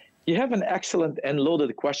 You have an excellent and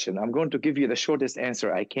loaded question. I'm going to give you the shortest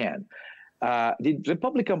answer I can. The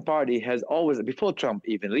Republican Party has always, before Trump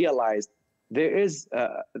even, realized there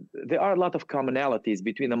are a lot of commonalities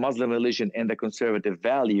between the Muslim religion and the conservative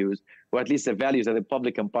values, or at least the values that the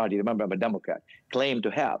Republican Party, remember I'm a Democrat, claim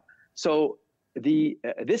to have. So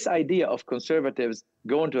this idea of conservatives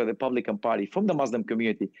going to the Republican Party from the Muslim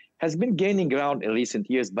community has been gaining ground in recent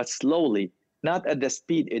years, but slowly, not at the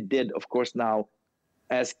speed it did, of course, now,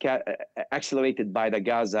 as accelerated by the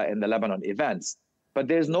Gaza and the Lebanon events. But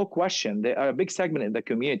there's no question, there are a big segment in the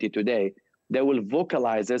community today that will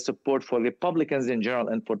vocalize their support for Republicans in general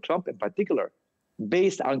and for Trump in particular,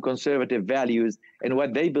 based on conservative values and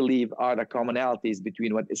what they believe are the commonalities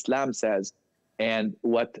between what Islam says and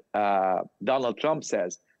what Donald Trump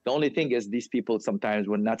says. The only thing is these people sometimes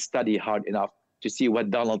will not study hard enough to see what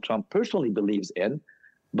Donald Trump personally believes in.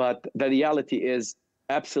 But the reality is,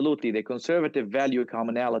 absolutely, the conservative value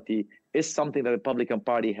commonality is something the Republican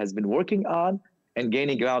Party has been working on and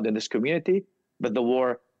gaining ground in this community, but the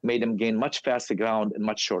war made them gain much faster ground in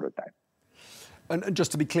much shorter time. And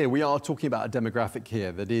just to be clear, we are talking about a demographic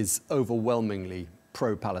here that is overwhelmingly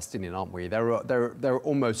pro-Palestinian, aren't we? There are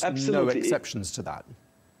almost Absolutely. No exceptions to that.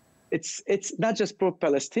 It's not just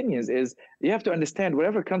pro-Palestinians. You have to understand,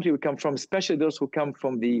 wherever country we come from, especially those who come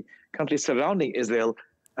from the countries surrounding Israel,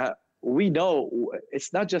 we know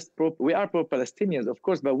it's not just we are pro-Palestinians, of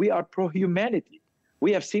course, but we are pro-humanity.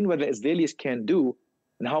 We have seen what the Israelis can do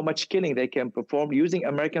and how much killing they can perform using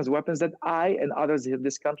Americans' weapons that I and others in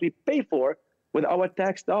this country pay for with our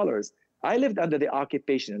tax dollars. I lived under the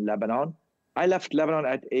occupation in Lebanon. I left Lebanon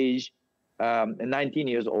at age 19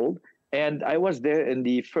 years old, and I was there in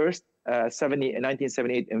the first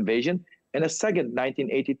 1978 invasion and a second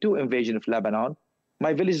 1982 invasion of Lebanon.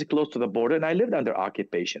 My village is close to the border, and I lived under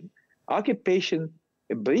occupation. Occupation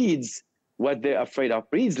breeds what they're afraid of,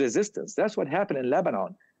 breeds resistance. That's what happened in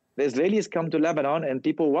Lebanon. The Israelis come to Lebanon, and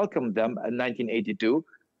people welcomed them in 1982,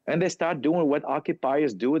 and they start doing what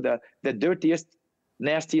occupiers do, the dirtiest,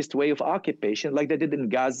 nastiest way of occupation, like they did in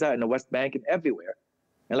Gaza and the West Bank and everywhere,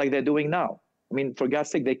 and like they're doing now. I mean, for God's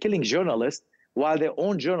sake, they're killing journalists while their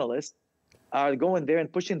own journalists are going there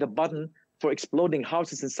and pushing the button for exploding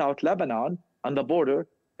houses in South Lebanon on the border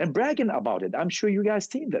and bragging about it. I'm sure you guys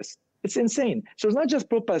seen this. It's insane. So it's not just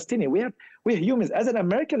pro-Palestinian. We're humans. As an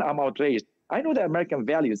American, I'm outraged. I know the American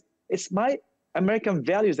values. It's my American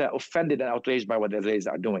values that are offended and outraged by what the Israelis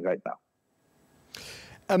are doing right now.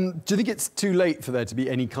 Do you think it's too late for there to be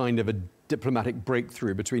any kind of a diplomatic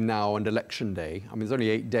breakthrough between now and Election Day? I mean, there's only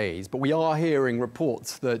 8 days, but we are hearing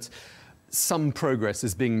reports that some progress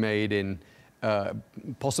is being made in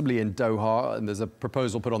possibly in Doha, and there's a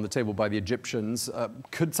proposal put on the table by the Egyptians.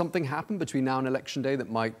 Could something happen between now and Election Day that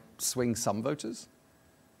might swing some voters?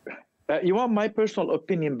 You want my personal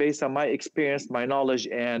opinion based on my experience, my knowledge,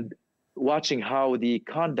 and watching how the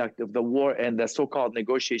conduct of the war and the so-called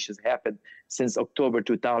negotiations happened since October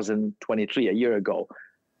 2023, a year ago.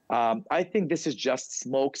 I think this is just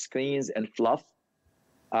smoke screens and fluff.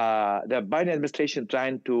 The Biden administration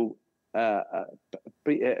trying to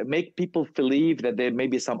make people believe that there may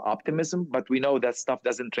be some optimism, but we know that stuff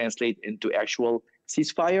doesn't translate into actual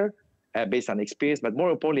ceasefire based on experience. But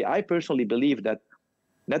more importantly, I personally believe that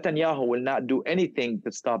Netanyahu will not do anything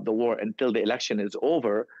to stop the war until the election is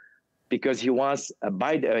over, because he wants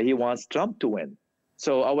Trump to win.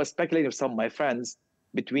 So I was speculating with some of my friends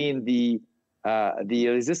between the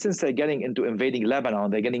resistance they're getting into invading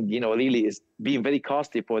Lebanon. They're getting, really is being very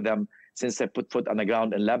costly for them since they put foot on the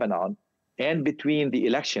ground in Lebanon. And between the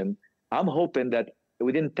election, I'm hoping that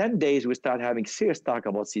within 10 days, we start having serious talk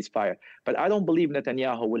about ceasefire. But I don't believe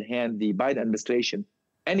Netanyahu will hand the Biden administration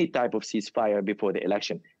any type of ceasefire before the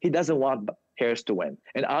election. He doesn't want Harris to win.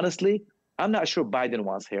 And honestly, I'm not sure Biden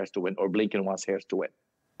wants Harris to win or Blinken wants Harris to win.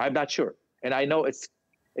 I'm not sure. And I know it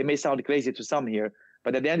may sound crazy to some here,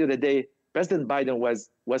 but at the end of the day, President Biden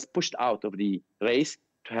was pushed out of the race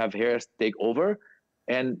to have Harris take over.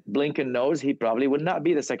 And Blinken knows he probably will not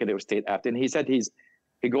be the Secretary of State after. And he said he's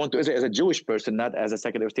going to Israel as a Jewish person, not as a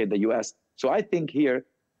Secretary of State of the U.S. So I think here,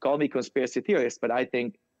 call me conspiracy theorist, but I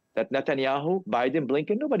think that Netanyahu, Biden,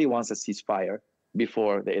 Blinken, nobody wants a ceasefire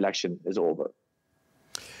before the election is over.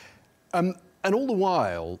 And all the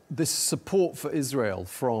while, this support for Israel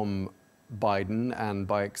from Biden and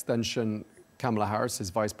by extension, Kamala Harris, his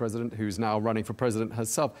vice president, who's now running for president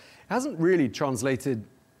herself, hasn't really translated,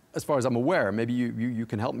 as far as I'm aware, maybe you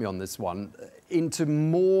can help me on this one, into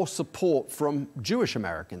more support from Jewish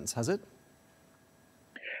Americans, has it?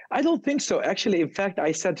 I don't think so. Actually, in fact,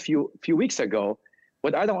 I said a few weeks ago,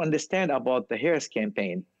 what I don't understand about the Harris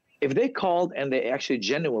campaign, if they called and they actually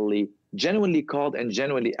genuinely called and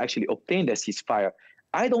genuinely actually obtained a ceasefire,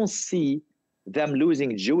 I don't see them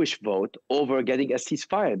losing Jewish vote over getting a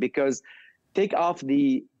ceasefire, because take off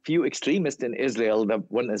the few extremists in Israel, the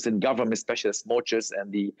one that's in government, especially the Smotrich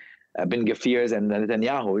and the Ben Gvirs and the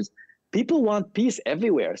Netanyahus, people want peace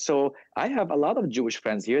everywhere. So I have a lot of Jewish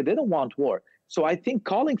friends here. They don't want war. So I think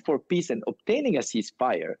calling for peace and obtaining a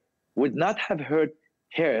ceasefire would not have hurt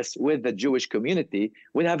Harris with the Jewish community,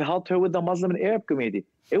 would have helped her with the Muslim and Arab community.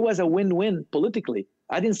 It was a win-win politically.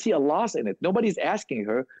 I didn't see a loss in it. Nobody's asking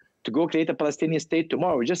her to go create a Palestinian state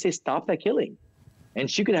tomorrow. Just say, stop the killing. And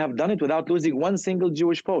she could have done it without losing one single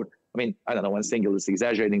Jewish vote. I mean, I don't know, one single is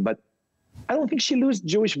exaggerating, but I don't think she loses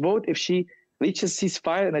Jewish vote if she reaches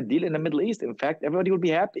ceasefire and a deal in the Middle East. In fact, everybody will be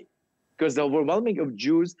happy, because the overwhelming of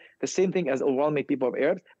Jews, the same thing as overwhelming people of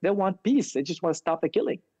Arabs, they want peace. They just want to stop the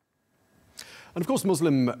killing. And of course,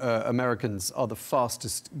 Muslim Americans are the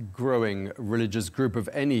fastest growing religious group of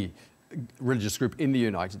any religious group in the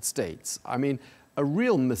United States. I mean, a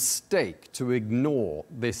real mistake to ignore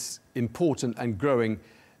this important and growing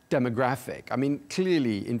demographic. I mean,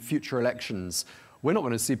 clearly in future elections, we're not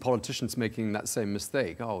going to see politicians making that same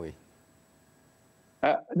mistake, are we?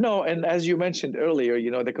 No, and as you mentioned earlier,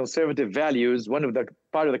 the conservative values,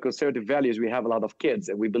 part of the conservative values, we have a lot of kids,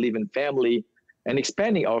 and we believe in family and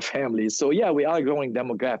expanding our families. So yeah, we are growing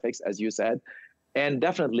demographics, as you said, and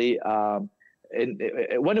definitely one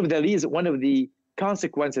of the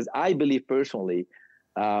consequences, I believe personally,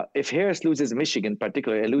 if Harris loses Michigan,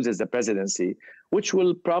 particularly loses the presidency, which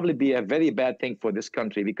will probably be a very bad thing for this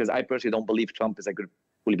country, because I personally don't believe Trump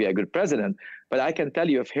will be a good president. But I can tell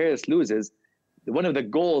you, if Harris loses, one of the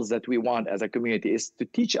goals that we want as a community is to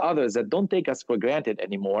teach others that don't take us for granted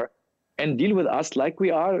anymore and deal with us like we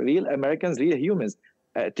are real Americans, real humans.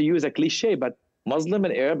 To use a cliche, but Muslim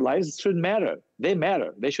and Arab lives should matter. They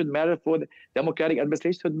matter. They should matter for the Democratic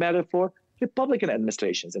administration, should matter for Republican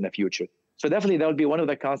administrations in the future. So definitely that will be one of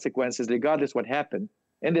the consequences, regardless what happened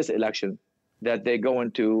in this election, that they're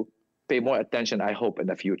going to pay more attention, I hope, in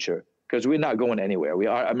the future, because we're not going anywhere. We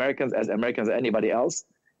are Americans as anybody else,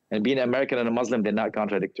 and being American and a Muslim, they're not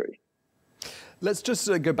contradictory. Let's just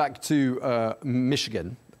go back to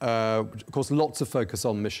Michigan. Of course, lots of focus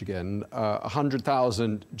on Michigan.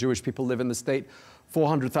 100,000 Jewish people live in the state,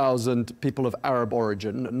 400,000 people of Arab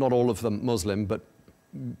origin, not all of them Muslim, but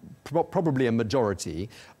probably a majority.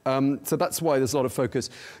 So that's why there's a lot of focus.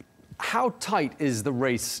 How tight is the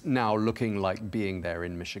race now looking like being there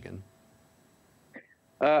in Michigan?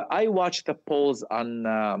 I watched the polls on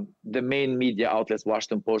the main media outlets,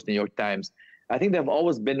 Washington Post, New York Times. I think they've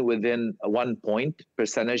always been within 1 point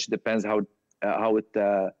percentage, depends how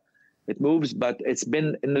it moves. But it's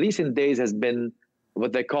been, in recent days, has been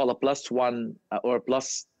what they call a +1 or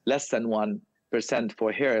plus less than 1%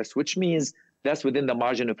 for Harris, which means that's within the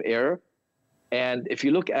margin of error. And if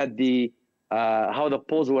you look at the how the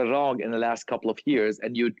polls were wrong in the last couple of years,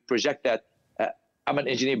 and you project that, I'm an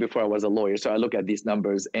engineer before I was a lawyer, so I look at these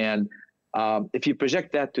numbers. And if you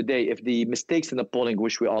project that today, if the mistakes in the polling,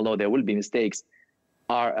 which we all know there will be mistakes,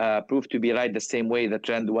 are proved to be right the same way the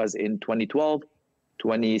trend was in 2012,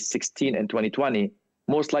 2016, and 2020,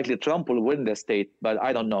 most likely Trump will win the state. But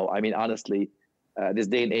I don't know. I mean, honestly, this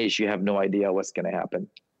day and age, you have no idea what's going to happen.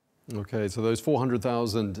 Okay, so those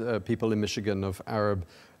 400,000 people in Michigan of Arab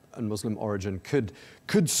and Muslim origin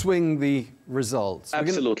could swing the results.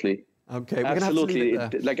 Absolutely. Okay, we're absolutely.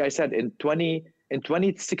 Like I said, in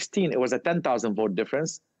 2016, it was a 10,000 vote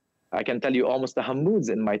difference. I can tell you almost the Hammouds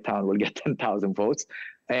in my town will get 10,000 votes.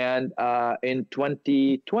 And in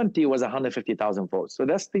 2020, it was 150,000 votes. So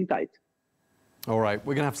that's pretty tight. All right,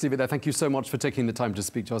 we're going to have to leave it there. Thank you so much for taking the time to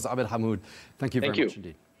speak to us. Abed Hammoud, thank you very much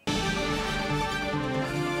indeed.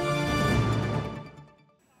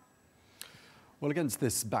 Well, against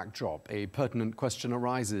this backdrop, a pertinent question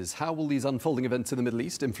arises. How will these unfolding events in the Middle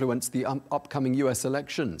East influence the upcoming US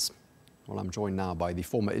elections? Well, I'm joined now by the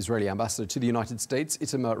former Israeli ambassador to the United States,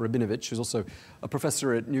 Itamar Rabinovich, who's also a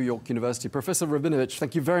professor at New York University. Professor Rabinovich,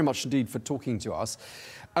 thank you very much indeed for talking to us.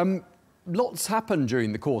 Lots happened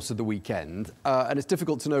during the course of the weekend, and it's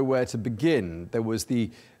difficult to know where to begin. There was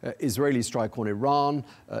the Israeli strike on Iran.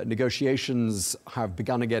 Negotiations have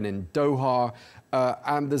begun again in Doha.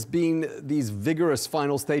 And there's been these vigorous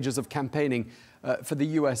final stages of campaigning for the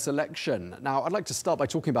US election. Now, I'd like to start by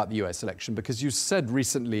talking about the US election, because you said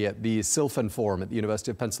recently at the Silfen Forum at the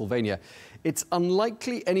University of Pennsylvania, it's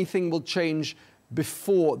unlikely anything will change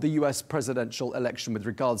before the US presidential election with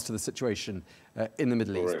regards to the situation in the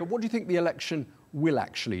Middle East. But what do you think the election will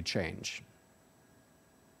actually change?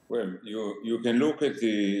 Well, you can look at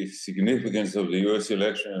the significance of the US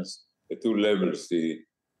elections at two levels.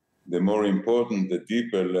 The more important, the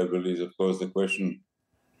deeper level is, of course, the question,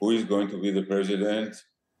 who is going to be the president?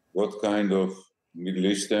 What kind of Middle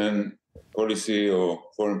Eastern policy or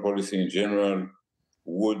foreign policy in general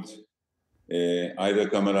would either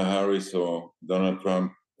Kamala Harris or Donald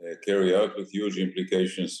Trump carry out, with huge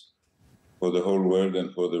implications for the whole world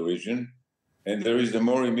and for the region? And there is the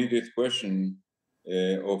more immediate question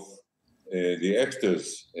of the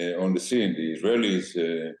actors on the scene, the Israelis,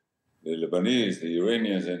 the Lebanese, the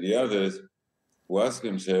Iranians, and the others, who ask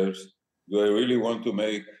themselves, do I really want to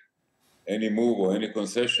make any move or any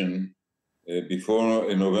concession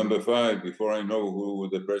before November 5, before I know who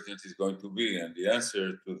the president is going to be? And the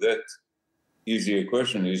answer to that easier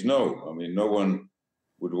question is no. I mean, no one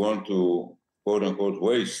would want to, quote unquote,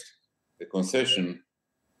 waste a concession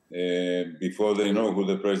before they know who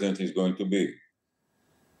the president is going to be.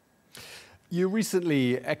 You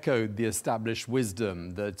recently echoed the established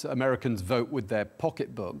wisdom that Americans vote with their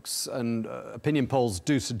pocketbooks, and opinion polls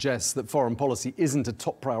do suggest that foreign policy isn't a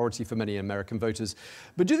top priority for many American voters.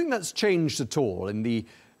 But do you think that's changed at all in the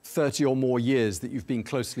 30 or more years that you've been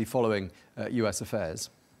closely following US affairs?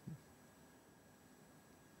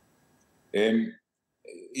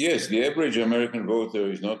 Yes, the average American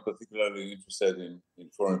voter is not particularly interested in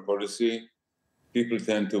foreign policy. People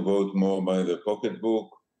tend to vote more by the pocketbook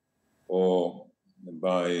or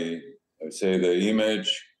by, I'd say, the image,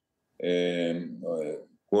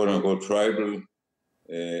 quote-unquote, tribal,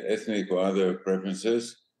 ethnic or other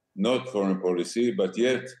preferences, not foreign policy, but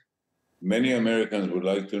yet many Americans would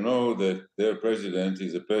like to know that their president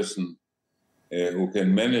is a person who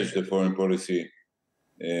can manage the foreign policy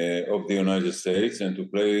of the United States and to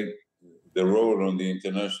play the role on the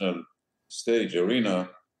international stage arena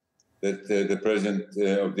that the president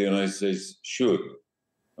of the United States should.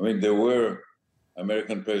 I mean, there were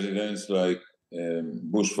American presidents like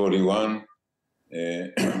Bush 41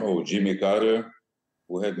 or Jimmy Carter,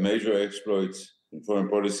 who had major exploits in foreign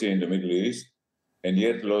policy in the Middle East, and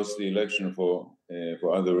yet lost the election for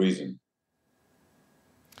other reasons.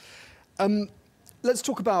 Let's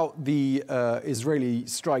talk about the Israeli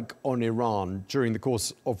strike on Iran during the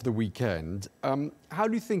course of the weekend. How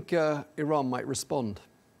do you think Iran might respond?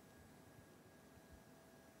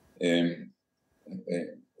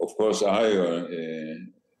 Of course,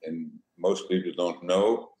 and most people don't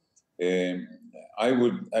know. I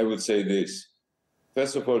would say this.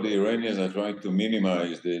 First of all, the Iranians are trying to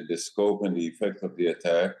minimize the scope and the effect of the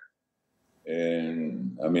attack.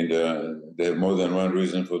 And I mean, they have more than one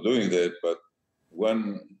reason for doing that, but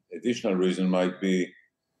one additional reason might be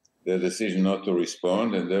the decision not to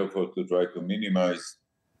respond and therefore to try to minimize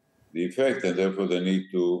the effect, and therefore the need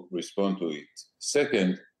to respond to it.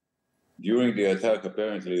 Second, during the attack,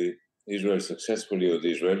 apparently, Israel successfully, or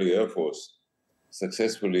the Israeli Air Force,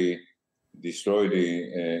 successfully destroyed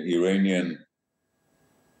the Iranian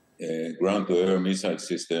ground-to-air missile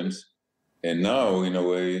systems. And now, in a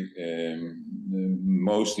way,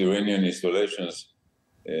 most Iranian installations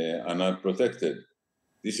are not protected.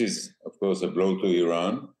 This is, of course, a blow to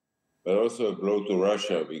Iran, but also a blow to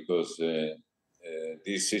Russia, because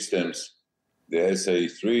these systems, the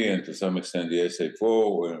SA-3 and to some extent the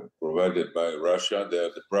SA-4, were provided by Russia. They are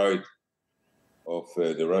the pride of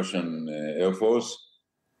the Russian Air Force.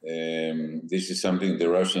 This is something the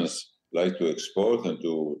Russians like to export and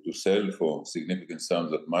to sell for significant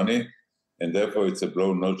sums of money. And therefore, it's a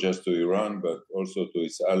blow not just to Iran, but also to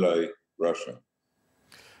its ally, Russia.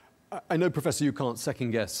 I know, Professor, you can't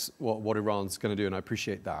second-guess what Iran's going to do, and I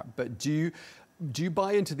appreciate that. But do you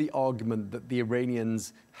buy into the argument that the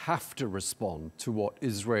Iranians have to respond to what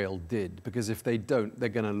Israel did? Because if they don't, they're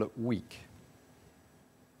going to look weak.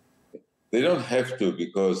 They don't have to,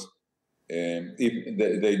 because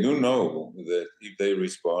if they do know that if they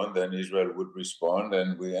respond, then Israel would respond,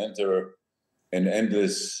 and we enter an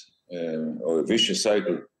endless or a vicious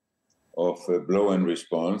cycle of blow and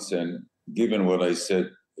response. And given what I said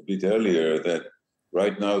a bit earlier, that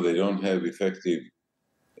right now they don't have effective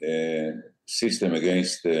system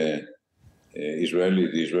against the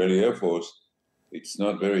Israeli Air Force, it's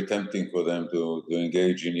not very tempting for them to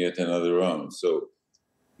engage in yet another round. So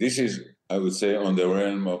this is, I would say, on the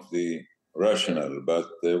realm of the rational. But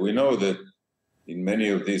we know that in many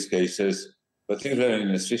of these cases, particularly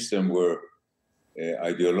in a system where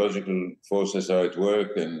ideological forces are at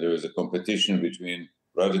work and there is a competition between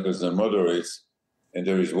radicals and moderates, and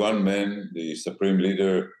there is one man, the supreme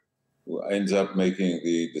leader, who ends up making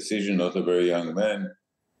the decision, not a very young man,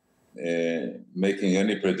 making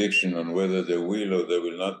any prediction on whether there will or there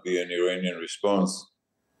will not be an Iranian response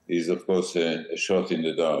is, of course, a shot in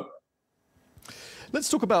the dark. Let's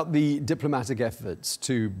talk about the diplomatic efforts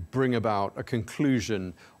to bring about a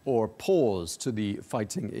conclusion or a pause to the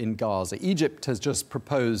fighting in Gaza. Egypt has just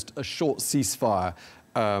proposed a short ceasefire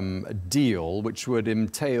deal, which would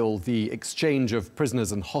entail the exchange of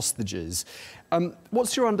prisoners and hostages.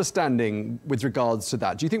 What's your understanding with regards to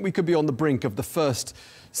that? Do you think we could be on the brink of the first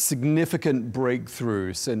significant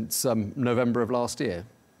breakthrough since November of last year?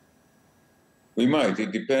 We might.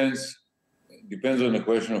 It depends on the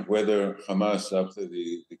question of whether Hamas, after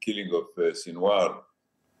the killing of Sinwar,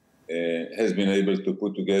 has been able to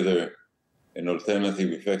put together an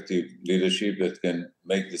alternative, effective leadership that can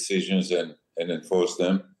make decisions and enforce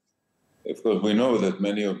them. Of course, we know that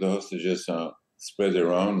many of the hostages are spread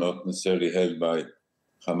around, not necessarily held by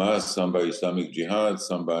Hamas, some by Islamic Jihad,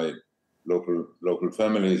 some by local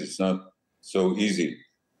families. It's not so easy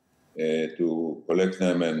to collect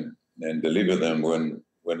them and deliver them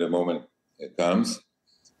when the moment comes.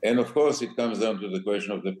 And of course, it comes down to the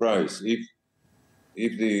question of the price.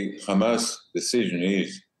 If the Hamas decision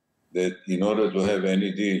is that in order to have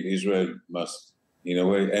any deal, Israel must, in a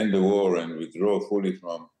way, end the war and withdraw fully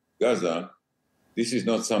from Gaza, this is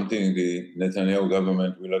not something the Netanyahu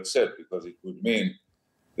government will accept, because it would mean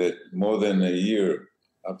that more than a year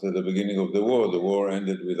after the beginning of the war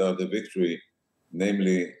ended without a victory,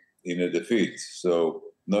 namely in a defeat. So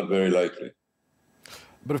not very likely.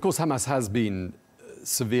 But of course, Hamas has been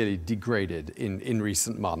severely degraded in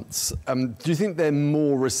recent months. Do you think they're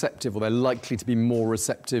more receptive, or they're likely to be more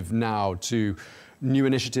receptive now to new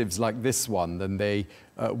initiatives like this one than they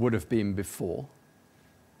would have been before?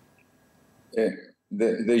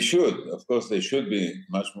 They should. Of course, they should be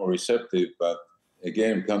much more receptive. But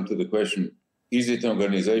again, come to the question, is it an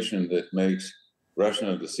organization that makes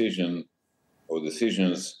rational decisions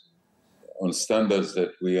on standards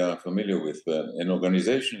that we are familiar with? An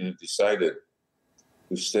organization that decided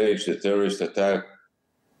to stage a terrorist attack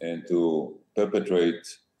and to perpetrate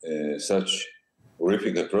such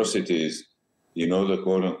horrific atrocities in order,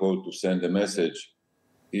 quote unquote, to send a message,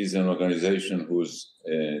 is an organization whose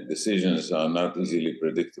decisions are not easily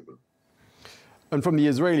predictable. And from the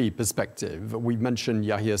Israeli perspective, we mentioned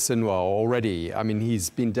Yahya Sinwar already. I mean, he's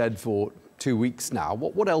been dead for 2 weeks now.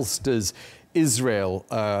 What else does Israel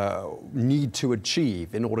need to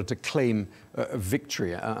achieve in order to claim a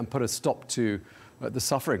victory and put a stop to the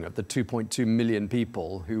suffering of the 2.2 million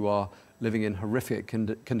people who are living in horrific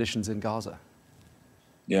conditions in Gaza?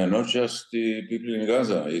 Yeah, not just the people in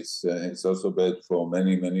Gaza. It's also bad for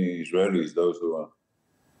many, many Israelis, those who are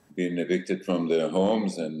being evicted from their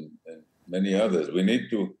homes and many others. We need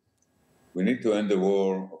to end the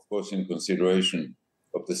war, of course, in consideration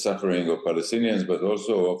of the suffering of Palestinians, but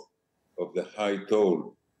also of the high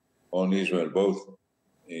toll on Israel, both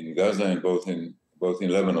in Gaza and both in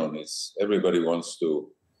Lebanon. Everybody wants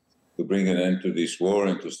to bring an end to this war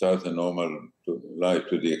and to start a normal life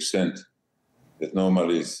to the extent that normal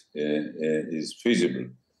is feasible.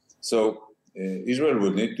 So Israel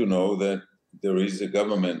would need to know that there is a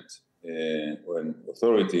government or an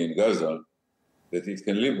authority in Gaza that it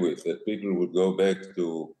can live with, that people would go back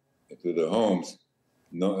to their homes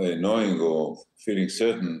knowing or feeling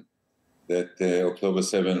certain that October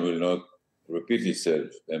 7 will not repeat itself.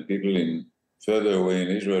 And people further away in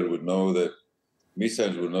Israel would know that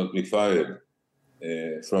missiles will not be fired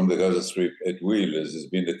from the Gaza Strip at will, as has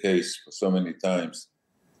been the case for so many times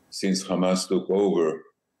since Hamas took over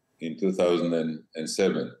in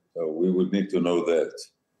 2007. So we would need to know that.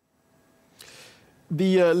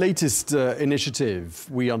 The latest initiative,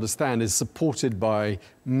 we understand, is supported by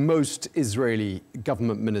most Israeli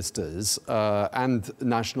government ministers and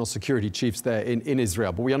national security chiefs there in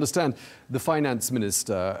Israel. But we understand the finance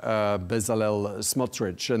minister, Bezalel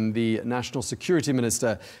Smotrich, and the national security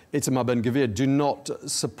minister, Itamar Ben-Gvir, do not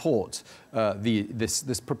support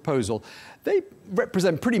this proposal. They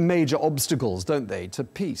represent pretty major obstacles, don't they, to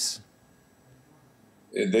peace?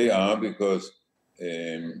 They are, because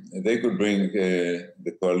they could bring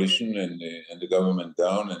the coalition and the government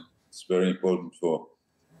down, and it's very important for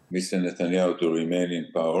Mr. Netanyahu to remain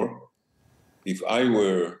in power. If I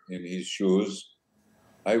were in his shoes,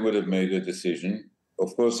 I would have made a decision.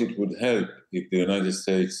 Of course, it would help if the United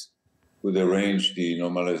States could arrange the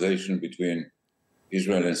normalization between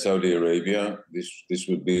Israel and Saudi Arabia. This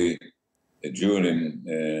would be a jewel in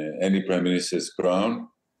any prime minister's crown,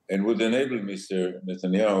 and would enable Mr.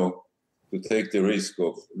 Netanyahu to take the risk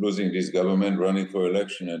of losing this government, running for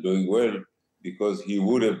election and doing well, because he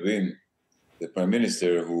would have been the prime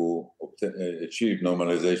minister who achieved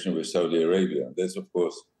normalization with Saudi Arabia. That, of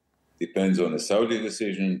course, depends on a Saudi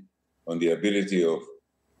decision, on the ability of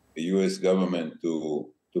the US government to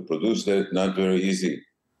produce that. Not very easy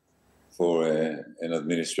for an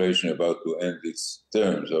administration about to end its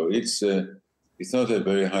term. So it's not a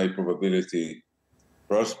very high probability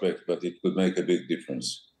prospect, but it could make a big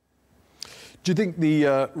difference. Do you think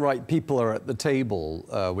the right people are at the table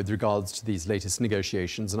with regards to these latest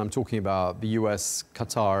negotiations? And I'm talking about the US,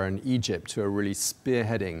 Qatar, and Egypt, who are really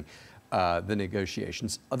spearheading the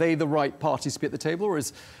negotiations. Are they the right parties to be at the table, or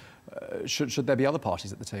should there be other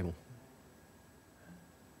parties at the table?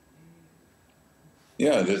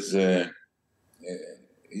 Yeah, there's,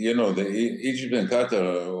 Egypt and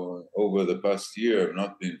Qatar over the past year have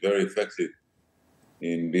not been very effective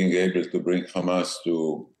in being able to bring Hamas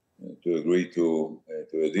to agree to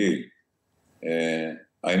a deal.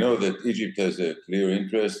 I know that Egypt has a clear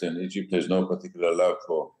interest, and Egypt has no particular love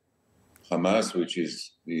for Hamas, which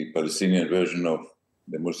is the Palestinian version of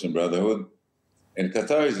the Muslim Brotherhood. And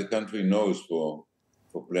Qatar is a country known for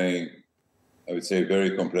playing, I would say,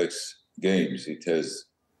 very complex games. It has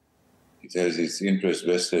its interest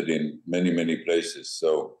vested in many, many places.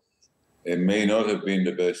 So it may not have been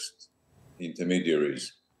the best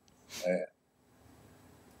intermediaries.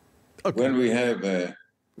 Okay. When we have an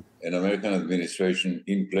American administration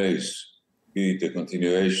in place, be it a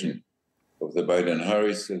continuation of the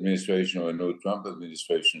Biden-Harris administration or a new Trump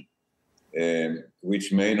administration,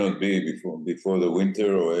 which may not be before the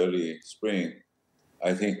winter or early spring,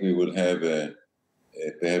 I think we will have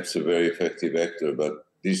perhaps a very effective actor, but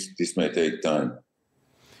this may take time.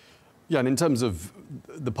 Yeah, and in terms of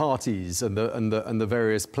the parties and the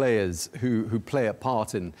various players who play a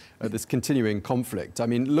part in this continuing conflict, I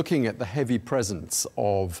mean, looking at the heavy presence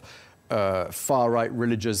of far-right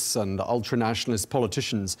religious and ultra-nationalist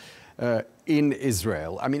politicians in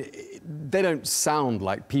Israel, I mean, they don't sound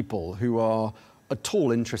like people who are at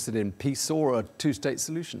all interested in peace or a two-state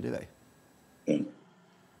solution, do they? Yeah.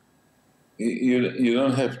 You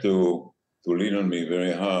don't have to lean on me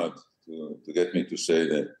very hard to get me to say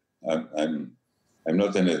that. I'm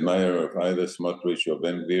not an admirer of either Smotrich or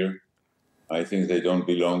Ben-Gvir. I think they don't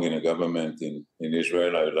belong in a government in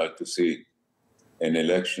Israel. I would like to see an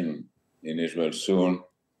election in Israel soon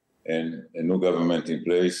and a new government in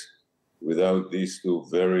place without these two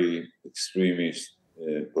very extremist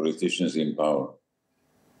politicians in power.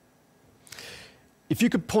 If you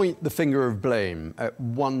could point the finger of blame at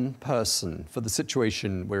one person for the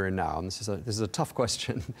situation we're in now, and this is a tough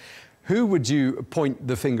question, who would you point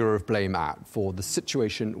the finger of blame at for the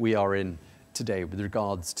situation we are in today with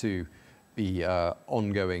regards to the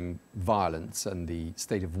ongoing violence and the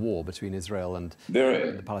state of war between Israel and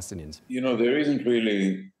the Palestinians? You know, there isn't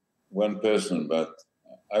really one person, but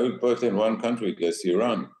I would put in one country, that's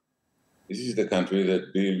Iran. This is the country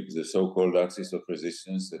that built the so-called axis of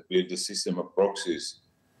resistance, that built the system of proxies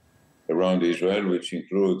around Israel, which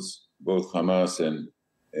includes both Hamas and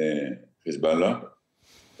Hezbollah.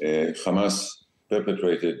 Hamas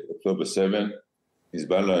perpetrated October 7.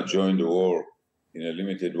 Hezbollah joined the war in a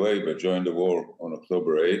limited way, but joined the war on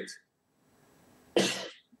October 8.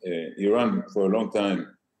 Iran, for a long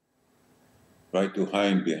time, tried to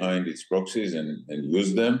hide behind its proxies and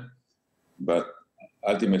use them, but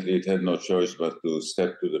ultimately it had no choice but to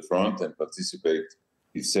step to the front and participate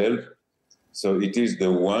itself. So it is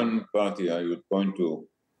the one party I would point to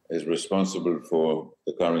as responsible for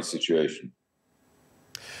the current situation.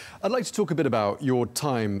 I'd like to talk a bit about your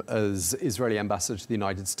time as Israeli ambassador to the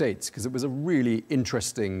United States, because it was a really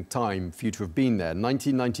interesting time for you to have been there,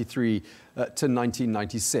 1993 to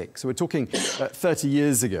 1996. So we're talking 30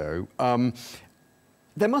 years ago.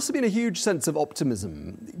 There must have been a huge sense of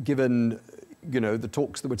optimism, given the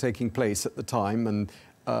talks that were taking place at the time and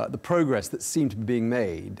the progress that seemed to be being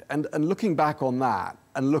made. And looking back on that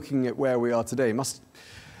and looking at where we are today must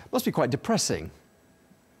be quite depressing.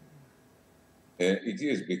 It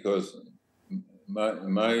is, because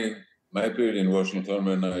my period in Washington,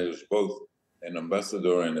 when I was both an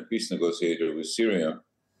ambassador and a peace negotiator with Syria,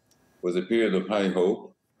 was a period of high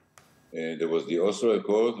hope. There was the Oslo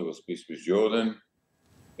Accord, there was peace with Jordan,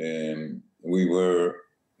 and we were,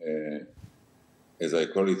 as I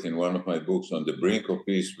call it in one of my books, on the brink of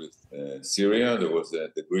peace with Syria. There was a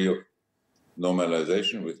degree of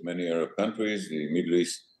normalization with many Arab countries. The Middle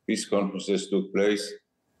East peace conferences took place,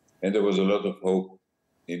 and there was a lot of hope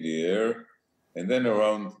in the air. And then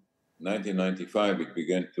around 1995, it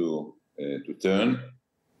began to turn,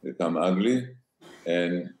 become ugly,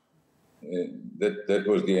 and that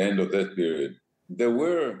was the end of that period. There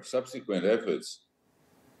were subsequent efforts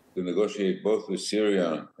to negotiate both with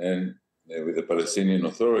Syria and with the Palestinian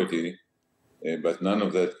Authority, but none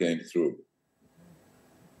of that came through.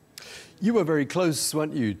 You were very close,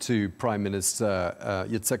 weren't you, to Prime Minister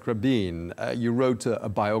Yitzhak Rabin? You wrote a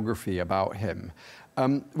biography about him.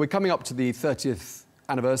 We're coming up to the 30th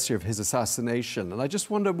anniversary of his assassination, and I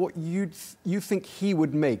just wonder what you think he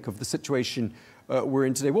would make of the situation we're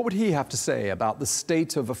in today. What would he have to say about the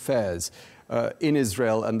state of affairs in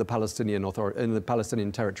Israel and the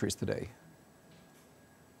Palestinian territories today?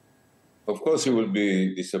 Of course, he will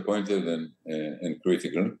be disappointed and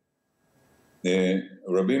critical.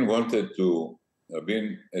 Rabin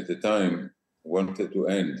at the time wanted to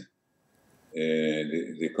end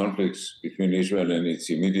the conflicts between Israel and its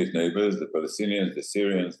immediate neighbors, the Palestinians, the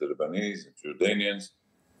Syrians, the Lebanese, the Jordanians,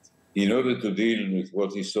 in order to deal with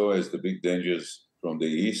what he saw as the big dangers from the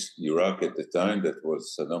east, Iraq at the time, that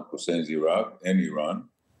was Saddam Hussein's Iraq, and Iran.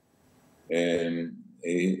 And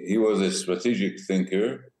he was a strategic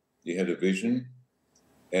thinker. He had a vision.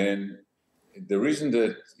 And the reason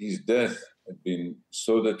that his death had been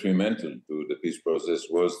so detrimental to the peace process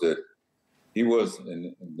was that he was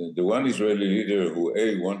the one Israeli leader who,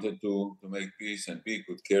 A, wanted to make peace, and B,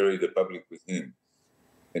 could carry the public with him.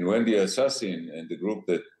 And when the assassin and the group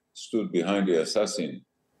that stood behind the assassin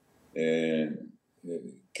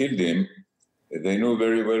killed him, they knew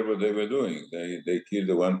very well what they were doing. They killed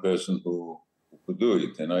the one person who could do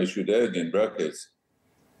it. And I should add in brackets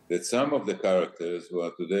that some of the characters who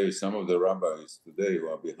are today, some of the rabbis today who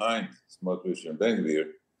are behind Smotrich and Ben-Gvir,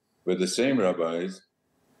 were the same rabbis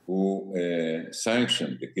who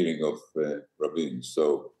sanctioned the killing of Rabin.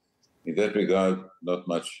 So in that regard, not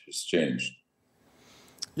much has changed.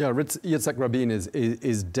 Yeah, Yitzhak Rabin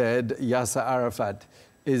is dead. Yasser Arafat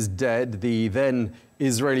is dead. The then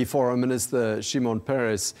Israeli Foreign Minister Shimon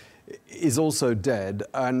Peres is also dead.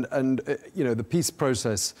 And the peace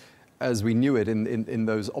process, as we knew it in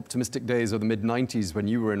those optimistic days of the mid-90s when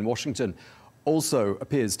you were in Washington, also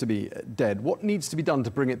appears to be dead. What needs to be done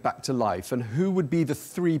to bring it back to life? And who would be the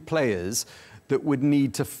three players that would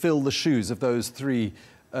need to fill the shoes of those three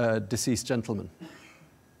deceased gentlemen?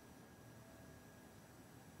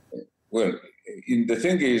 Well, the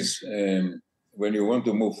thing is, when you want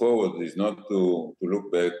to move forward, is not to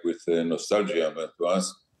look back with nostalgia, but to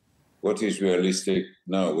ask what is realistic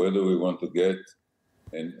now, where do we want to get,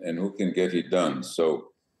 and who can get it done.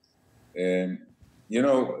 So You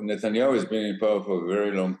know, Netanyahu has been in power for a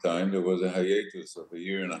very long time. There was a hiatus of a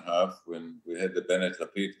year and a half when we had the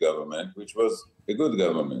Bennett-Lapid government, which was a good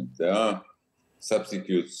government. There are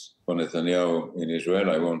substitutes for Netanyahu in Israel.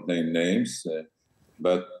 I won't name names,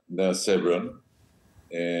 but there are several.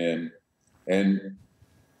 And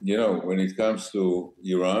you know, when it comes to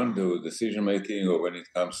Iran, the decision-making, or when it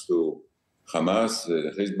comes to Hamas,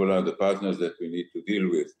 Hezbollah, the partners that we need to deal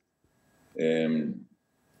with,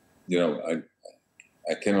 you know,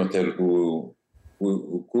 I cannot tell who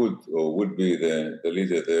could or would be the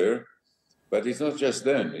leader there, but it's not just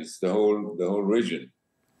them; it's the whole region.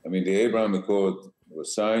 I mean, the Abraham Accord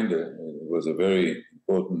was signed; it was a very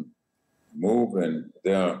important move, and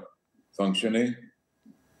they are functioning.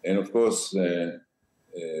 And of course, the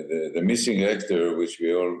missing actor, which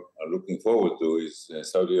we all are looking forward to, is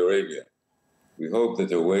Saudi Arabia. We hope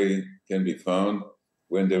that a way can be found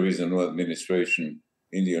when there is a new administration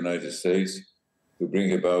in the United States to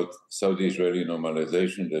bring about Saudi-Israeli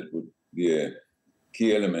normalization that would be a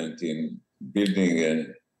key element in building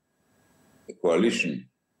a coalition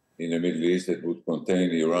in the Middle East that would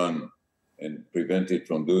contain Iran and prevent it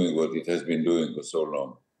from doing what it has been doing for so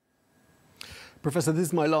long. Professor, this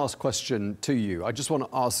is my last question to you. I just want to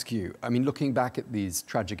ask you, I mean, looking back at these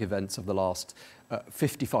tragic events of the last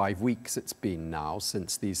 55 weeks it's been now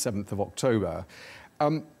since the 7th of October,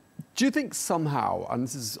 do you think somehow, and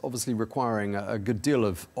this is obviously requiring a good deal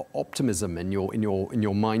of optimism in your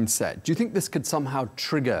mindset, do you think this could somehow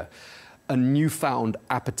trigger a newfound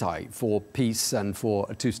appetite for peace and for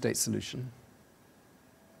a two-state solution?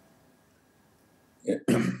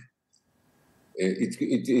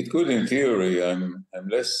 It could in theory. I'm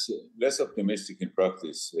less optimistic in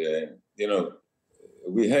practice. You know,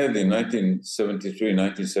 we had in 1973,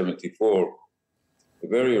 1974, a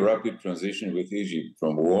very rapid transition with Egypt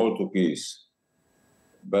from war to peace.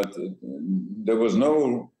 But there was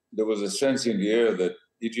a sense in the air that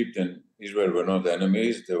Egypt and Israel were not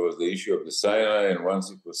enemies. There was the issue of the Sinai, and once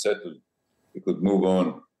it was settled, we could move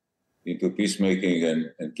on into peacemaking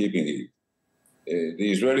and keeping it.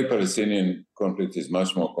 The Israeli-Palestinian conflict is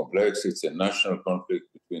much more complex. It's a national conflict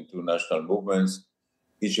between two national movements.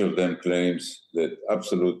 Each of them claims that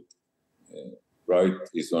absolute right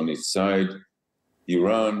is on its side.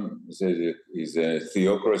 Iran is a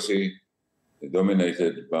theocracy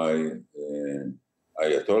dominated by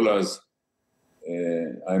ayatollahs.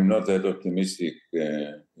 I'm not that optimistic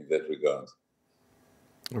in that regard.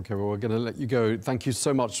 Okay, well, we're going to let you go. Thank you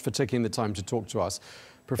so much for taking the time to talk to us.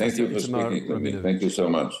 Professor Thank you for Itamar speaking to me. Rabinovich. Thank you so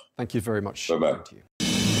much. Thank you very much. Bye-bye. To you.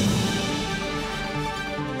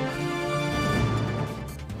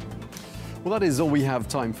 Well, that is all we have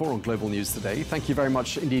time for on Global News today. Thank you very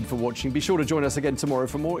much indeed for watching. Be sure to join us again tomorrow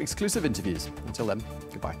for more exclusive interviews. Until then,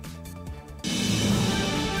 goodbye.